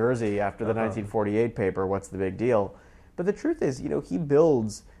up the jersey after the 1948 paper, what's the big deal? But the truth is, he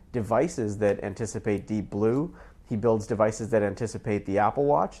builds devices that anticipate Deep Blue. He builds devices that anticipate the Apple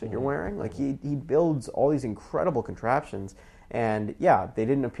Watch that you're wearing. Like he builds all these incredible contraptions. And yeah, they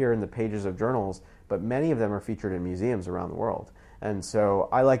didn't appear in the pages of journals, but many of them are featured in museums around the world. And so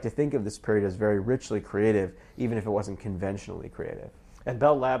I like to think of this period as very richly creative, even if it wasn't conventionally creative. And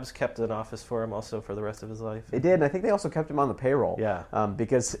Bell Labs kept an office for him also for the rest of his life? They did, and I think they also kept him on the payroll. Yeah.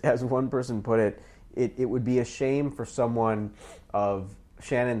 Because as one person put it, it would be a shame for someone of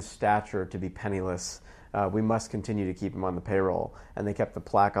Shannon's stature to be penniless. We must continue to keep him on the payroll. And they kept the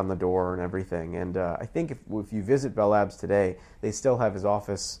plaque on the door and everything. And I think if you visit Bell Labs today, they still have his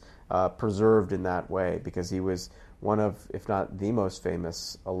office preserved in that way because he was one of, if not the most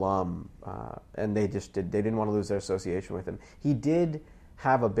famous alum. And they didn't want to lose their association with him. He did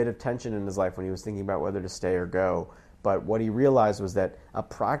have a bit of tension in his life when he was thinking about whether to stay or go. But what he realized was that a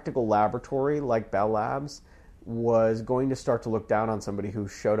practical laboratory like Bell Labs was going to start to look down on somebody who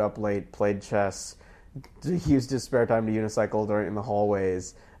showed up late, played chess, used his spare time to unicycle in the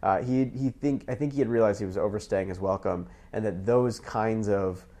hallways. I think he had realized he was overstaying his welcome, and that those kinds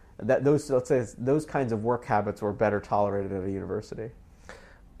of work habits were better tolerated at a university.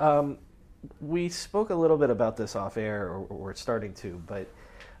 We spoke a little bit about this off air, or we're starting to, but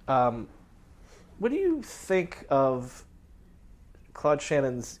what do you think of Claude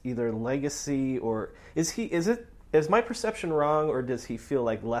Shannon's either legacy, or is my perception wrong, or does he feel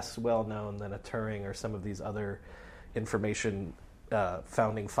like less well known than a Turing or some of these other information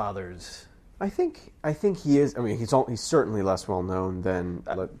founding fathers? I think he is. I mean, he's certainly less well known than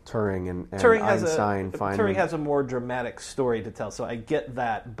Turing and Einstein. Turing has a more dramatic story to tell, so I get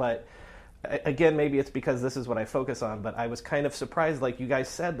that, but. Again, maybe it's because this is what I focus on, but I was kind of surprised, like you guys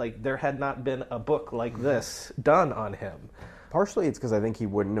said, like there had not been a book like this done on him. Partially it's because I think he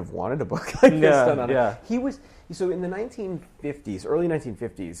wouldn't have wanted a book like this done on him. He was, so in the 1950s, early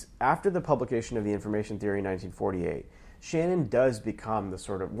 1950s, after the publication of the Information Theory in 1948, Shannon does become the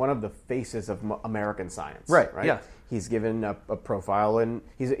sort of one of the faces of American science. Right. Yeah. He's given a profile, and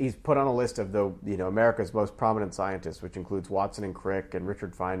he's put on a list of the America's most prominent scientists, which includes Watson and Crick and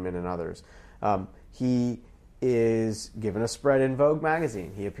Richard Feynman and others. He is given a spread in Vogue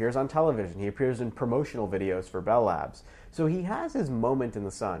magazine. He appears on television. He appears in promotional videos for Bell Labs. So he has his moment in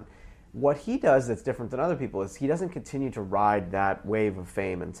the sun. What he does that's different than other people is he doesn't continue to ride that wave of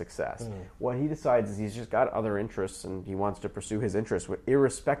fame and success. What he decides is he's just got other interests, and he wants to pursue his interests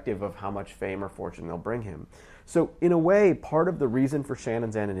irrespective of how much fame or fortune they'll bring him. So in a way, part of the reason for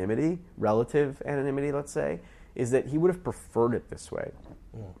Shannon's anonymity, relative anonymity, let's say, is that he would have preferred it this way.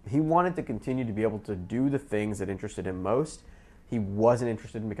 He wanted to continue to be able to do the things that interested him most. He wasn't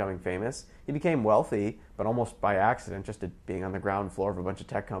interested in becoming famous. He became wealthy, but almost by accident, just being on the ground floor of a bunch of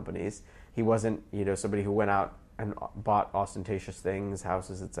tech companies. He wasn't, somebody who went out and bought ostentatious things,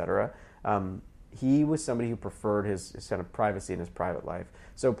 houses, etc. He was somebody who preferred his kind of privacy in his private life.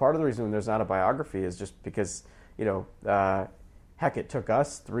 So part of the reason there's not a biography is just because, heck, it took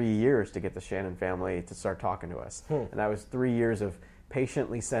us 3 years to get the Shannon family to start talking to us. And that was 3 years of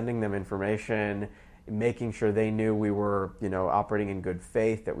patiently sending them information, making sure they knew we were, operating in good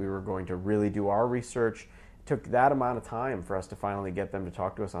faith, that we were going to really do our research. It took that amount of time for us to finally get them to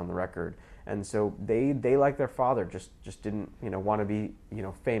talk to us on the record. And so they like their father, just didn't, want to be,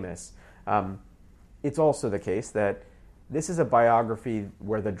 famous. It's also the case that this is a biography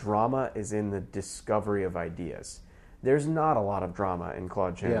where the drama is in the discovery of ideas. There's not a lot of drama in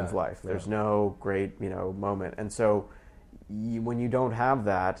Claude Shannon's life. There's no great, moment. And so when you don't have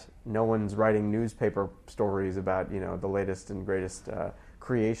that, no one's writing newspaper stories about, the latest and greatest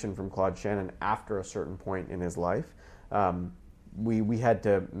creation from Claude Shannon after a certain point in his life. We had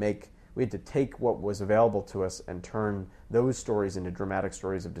to take what was available to us and turn those stories into dramatic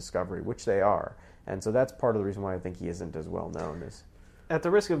stories of discovery, which they are. And so that's part of the reason why I think he isn't as well known as At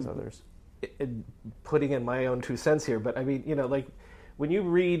the risk of others. putting in my own 2 cents here, but I mean, like when you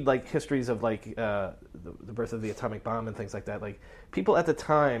read like histories of like the birth of the atomic bomb and things like that, like people at the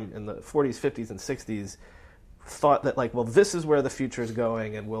time in the 40s, 50s, and 60s thought that like, well, this is where the future is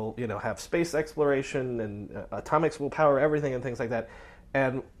going, and we'll have space exploration, and atomics will power everything and things like that.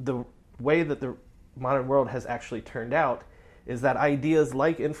 And the way that the modern world has actually turned out is that ideas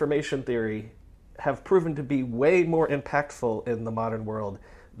like information theory have proven to be way more impactful in the modern world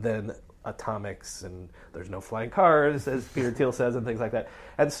than atomics, and there's no flying cars, as Peter Thiel says, and things like that.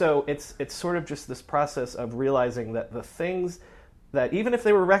 And so it's sort of just this process of realizing that the things that, even if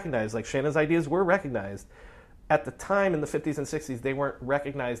they were recognized, like Shannon's ideas were recognized, at the time in the 50s and 60s, they weren't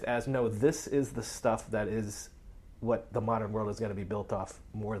recognized as, no, this is the stuff that is what the modern world is going to be built off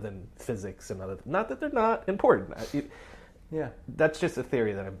more than physics and other. Not that they're not important. Yeah. That's just a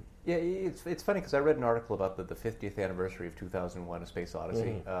theory that I'm... Yeah, it's funny because I read an article about the 50th anniversary of 2001: A Space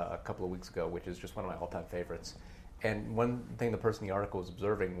Odyssey a couple of weeks ago, which is just one of my all-time favorites. And one thing the person in the article was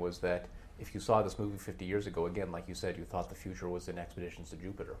observing was that if you saw this movie 50 years ago, again, like you said, you thought the future was in expeditions to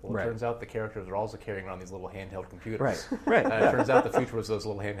Jupiter. Well, it turns out the characters are also carrying around these little handheld computers. Right. It turns out the future was those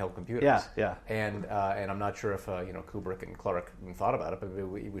little handheld computers. Yeah. And I'm not sure if Kubrick and Clark even thought about it, but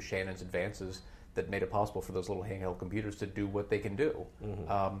it was Shannon's advances that made it possible for those little handheld computers to do what they can do.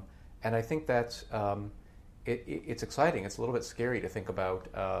 And I think that's it's exciting. It's a little bit scary to think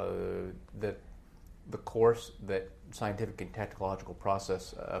about that the course that scientific and technological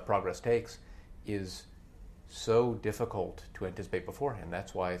progress takes is so difficult to anticipate beforehand.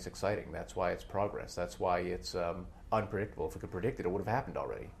 That's why it's exciting. That's why it's progress. That's why it's unpredictable. If we could predict it, it would have happened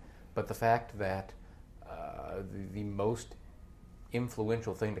already. But the fact that the most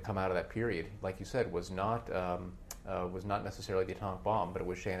influential thing to come out of that period, like you said, was not necessarily the atomic bomb, but it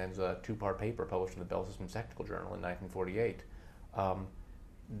was Shannon's 2-part paper published in the Bell Systems Technical Journal in 1948.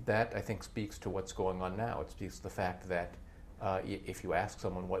 That, I think, speaks to what's going on now. It speaks to the fact that if you ask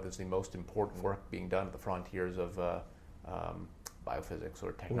someone what is the most important work being done at the frontiers of biophysics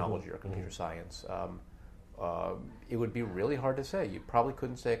or technology or computer science, it would be really hard to say. You probably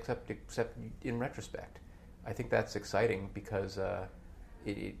couldn't say except in retrospect. I think that's exciting because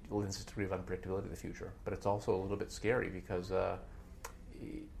it lends a degree of unpredictability to the future. But it's also a little bit scary because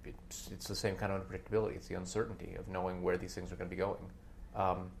it's the same kind of unpredictability. It's the uncertainty of knowing where these things are going to be going.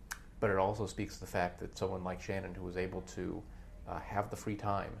 But it also speaks to the fact that someone like Shannon, who was able to have the free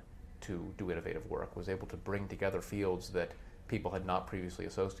time to do innovative work, was able to bring together fields that people had not previously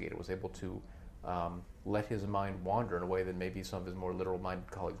associated, was able to let his mind wander in a way that maybe some of his more literal-minded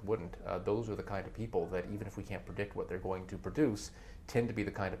colleagues wouldn't. Those are the kind of people that, even if we can't predict what they're going to produce, tend to be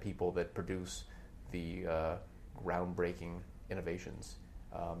the kind of people that produce the groundbreaking innovations.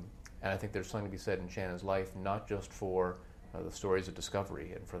 And I think there's something to be said in Shannon's life, not just for the stories of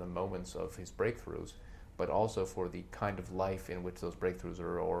discovery and for the moments of his breakthroughs, but also for the kind of life in which those breakthroughs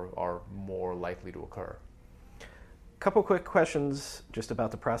are more likely to occur. Couple quick questions just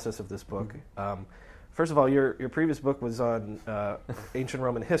about the process of this book. First of all, your previous book was on ancient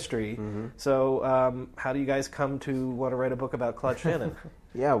Roman history. So how do you guys come to want to write a book about Claude Shannon?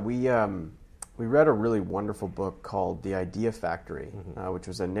 Yeah, we read a really wonderful book called The Idea Factory, which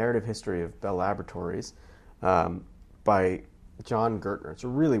was a narrative history of Bell Laboratories by John Gertner. It's a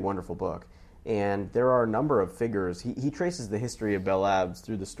really wonderful book. And there are a number of figures. He traces the history of Bell Labs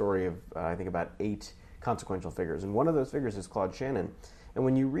through the story of, I think, about 8 consequential figures. And one of those figures is Claude Shannon. And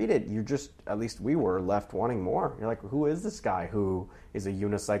when you read it, you're just, at least we were, left wanting more. You're like, who is this guy who is a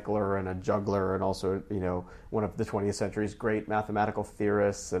unicycler and a juggler and also, one of the 20th century's great mathematical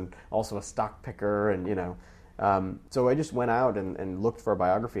theorists and also a stock picker and, so I just went out and looked for a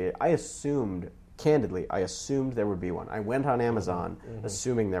biography. Candidly, I assumed there would be one. I went on Amazon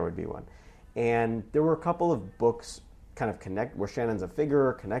assuming there would be one. And there were a couple of books kind of where Shannon's a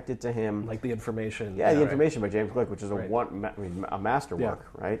figure connected to him. Like The Information. Yeah, The Information by James Gleick, which is Right. a masterwork,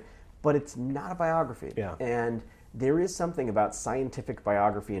 right? But it's not a biography. Yeah. And there is something about scientific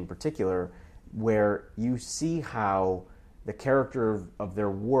biography in particular where you see how the character of their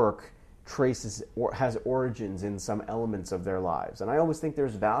work traces or has origins in some elements of their lives. And I always think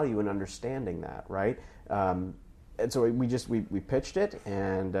there's value in understanding that, right? And so we pitched it,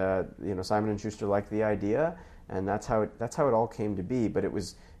 and Simon & Schuster liked the idea, and that's how it all came to be. But it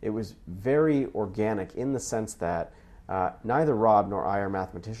was very organic in the sense that neither Rob nor I are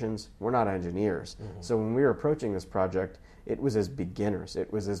mathematicians. We're not engineers. So when we were approaching this project, it was as beginners.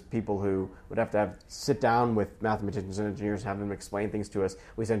 It was as people who would have to sit down with mathematicians and engineers and have them explain things to us.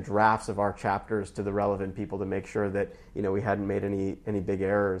 We sent drafts of our chapters to the relevant people to make sure that we hadn't made any big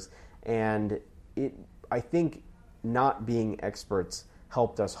errors. And I think not being experts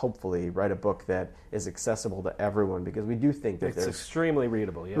helped us hopefully write a book that is accessible to everyone, because we do think that it's extremely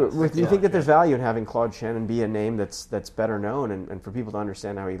readable. Yes. We think that there's value in having Claude Shannon be a name that's better known, and for people to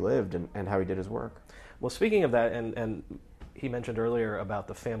understand how he lived and how he did his work. Well, speaking of that, and he mentioned earlier about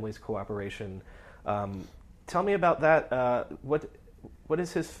the family's cooperation. Tell me about that. What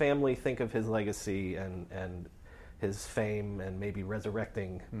does his family think of his legacy and his fame, and maybe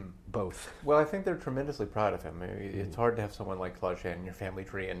resurrecting both? Well, I think they're tremendously proud of him. I mean, it's hard to have someone like Claude Shannon in your family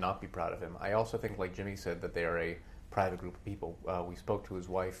tree and not be proud of him. I also think, like Jimmy said, that they are a private group of people. We spoke to his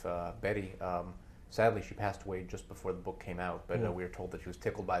wife, Betty. Sadly, she passed away just before the book came out, but we were told that she was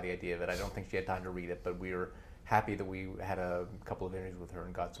tickled by the idea of it. I don't think she had time to read it, but we were happy that we had a couple of interviews with her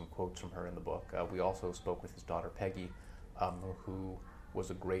and got some quotes from her in the book. We also spoke with his daughter, Peggy, who was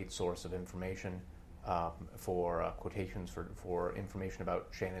a great source of information for quotations for information about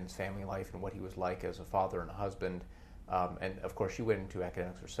Shannon's family life and what he was like as a father and a husband. And, of course, she went into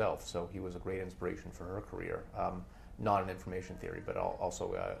academics herself, so he was a great inspiration for her career. Not in information theory, but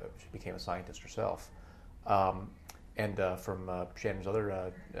also she became a scientist herself. And from Shannon's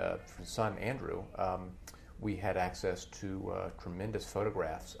other son, Andrew, we had access to tremendous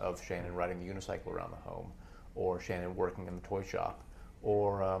photographs of Shannon riding the unicycle around the home, or Shannon working in the toy shop,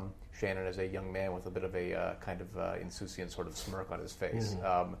 or Shannon as a young man with a bit of a kind of insouciant sort of smirk on his face,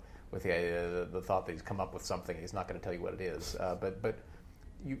 with the thought that he's come up with something and he's not going to tell you what it is. But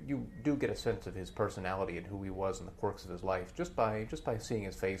you do get a sense of his personality and who he was and the quirks of his life just by seeing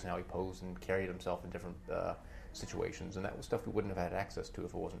his face and how he posed and carried himself in different situations, and that was stuff we wouldn't have had access to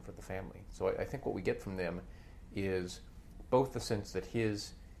if it wasn't for the family. So I think what we get from them is both the sense that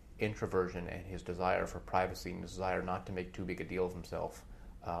his introversion and his desire for privacy and his desire not to make too big a deal of himself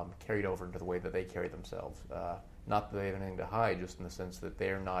carried over into the way that they carry themselves. Not that they have anything to hide, just in the sense that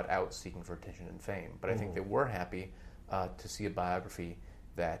they're not out seeking for attention and fame. But I think they were happy to see a biography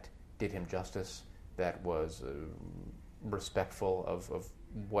that did him justice, that was respectful of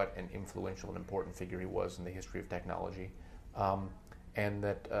what an influential and important figure he was in the history of technology, and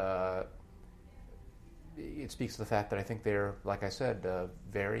that it speaks to the fact that I think they're, like I said,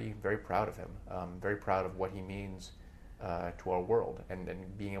 very, very proud of him, very proud of what he means to our world, and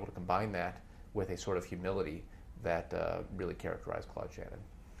being able to combine that with a sort of humility that really characterized Claude Shannon.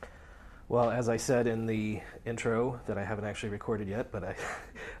 Well, as I said in the intro that I haven't actually recorded yet, but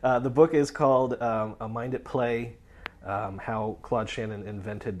the book is called A Mind at Play, How Claude Shannon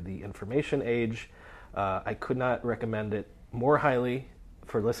Invented the Information Age. I could not recommend it more highly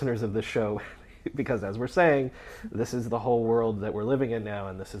for listeners of this show because, as we're saying, this is the whole world that we're living in now,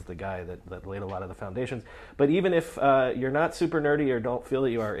 and this is the guy that laid a lot of the foundations. But even if you're not super nerdy or don't feel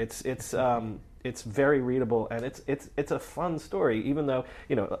that you are, it's very readable, and it's a fun story, even though,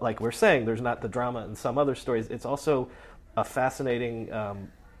 like we're saying, there's not the drama in some other stories. It's also a fascinating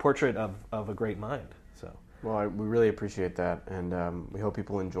portrait of a great mind. So, well, we really appreciate that, and we hope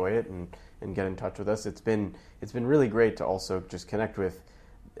people enjoy it and get in touch with us. It's been really great to also just connect with.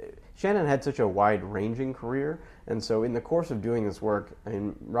 Shannon had such a wide-ranging career, and so in the course of doing this work,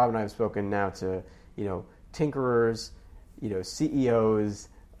 and Rob and I have spoken now to tinkerers, CEOs,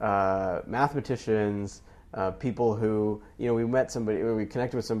 mathematicians, people who, we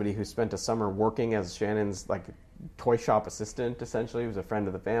connected with somebody who spent a summer working as Shannon's toy shop assistant, essentially. He was a friend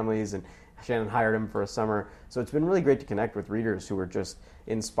of the family's, and Shannon hired him for a summer. So it's been really great to connect with readers who are just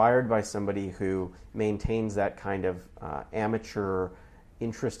inspired by somebody who maintains that kind of amateur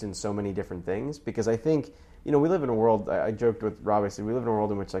interest in so many different things. Because I think, we live in a world, I joked with Rob, I said, we live in a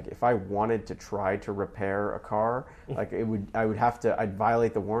world in which, if I wanted to try to repair a car, I'd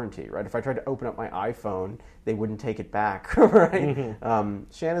violate the warranty, right? If I tried to open up my iPhone, they wouldn't take it back, right?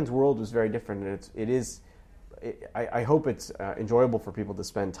 Shannon's world was very different, and I hope it's enjoyable for people to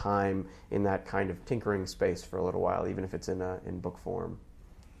spend time in that kind of tinkering space for a little while, even if it's in book form.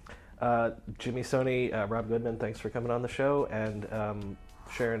 Jimmy Soni, Rob Goodman, thanks for coming on the show and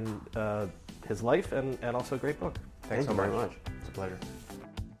sharing his life and also a great book. Thanks so very much. It's a pleasure.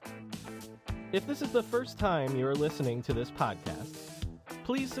 If this is the first time you're listening to this podcast,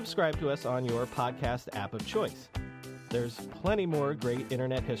 please subscribe to us on your podcast app of choice. There's plenty more great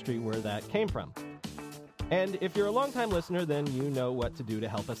internet history where that came from. And if you're a longtime listener, then you know what to do to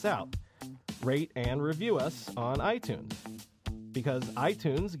help us out. Rate and review us on iTunes. Because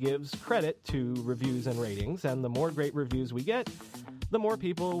iTunes gives credit to reviews and ratings, and the more great reviews we get, the more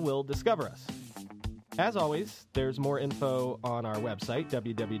people will discover us. As always, there's more info on our website,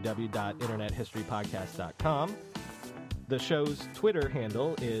 www.internethistorypodcast.com. The show's Twitter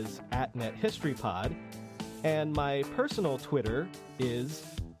handle is @NetHistoryPod, and my personal Twitter is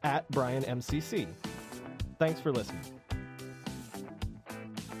at BrianMCC. Thanks for listening.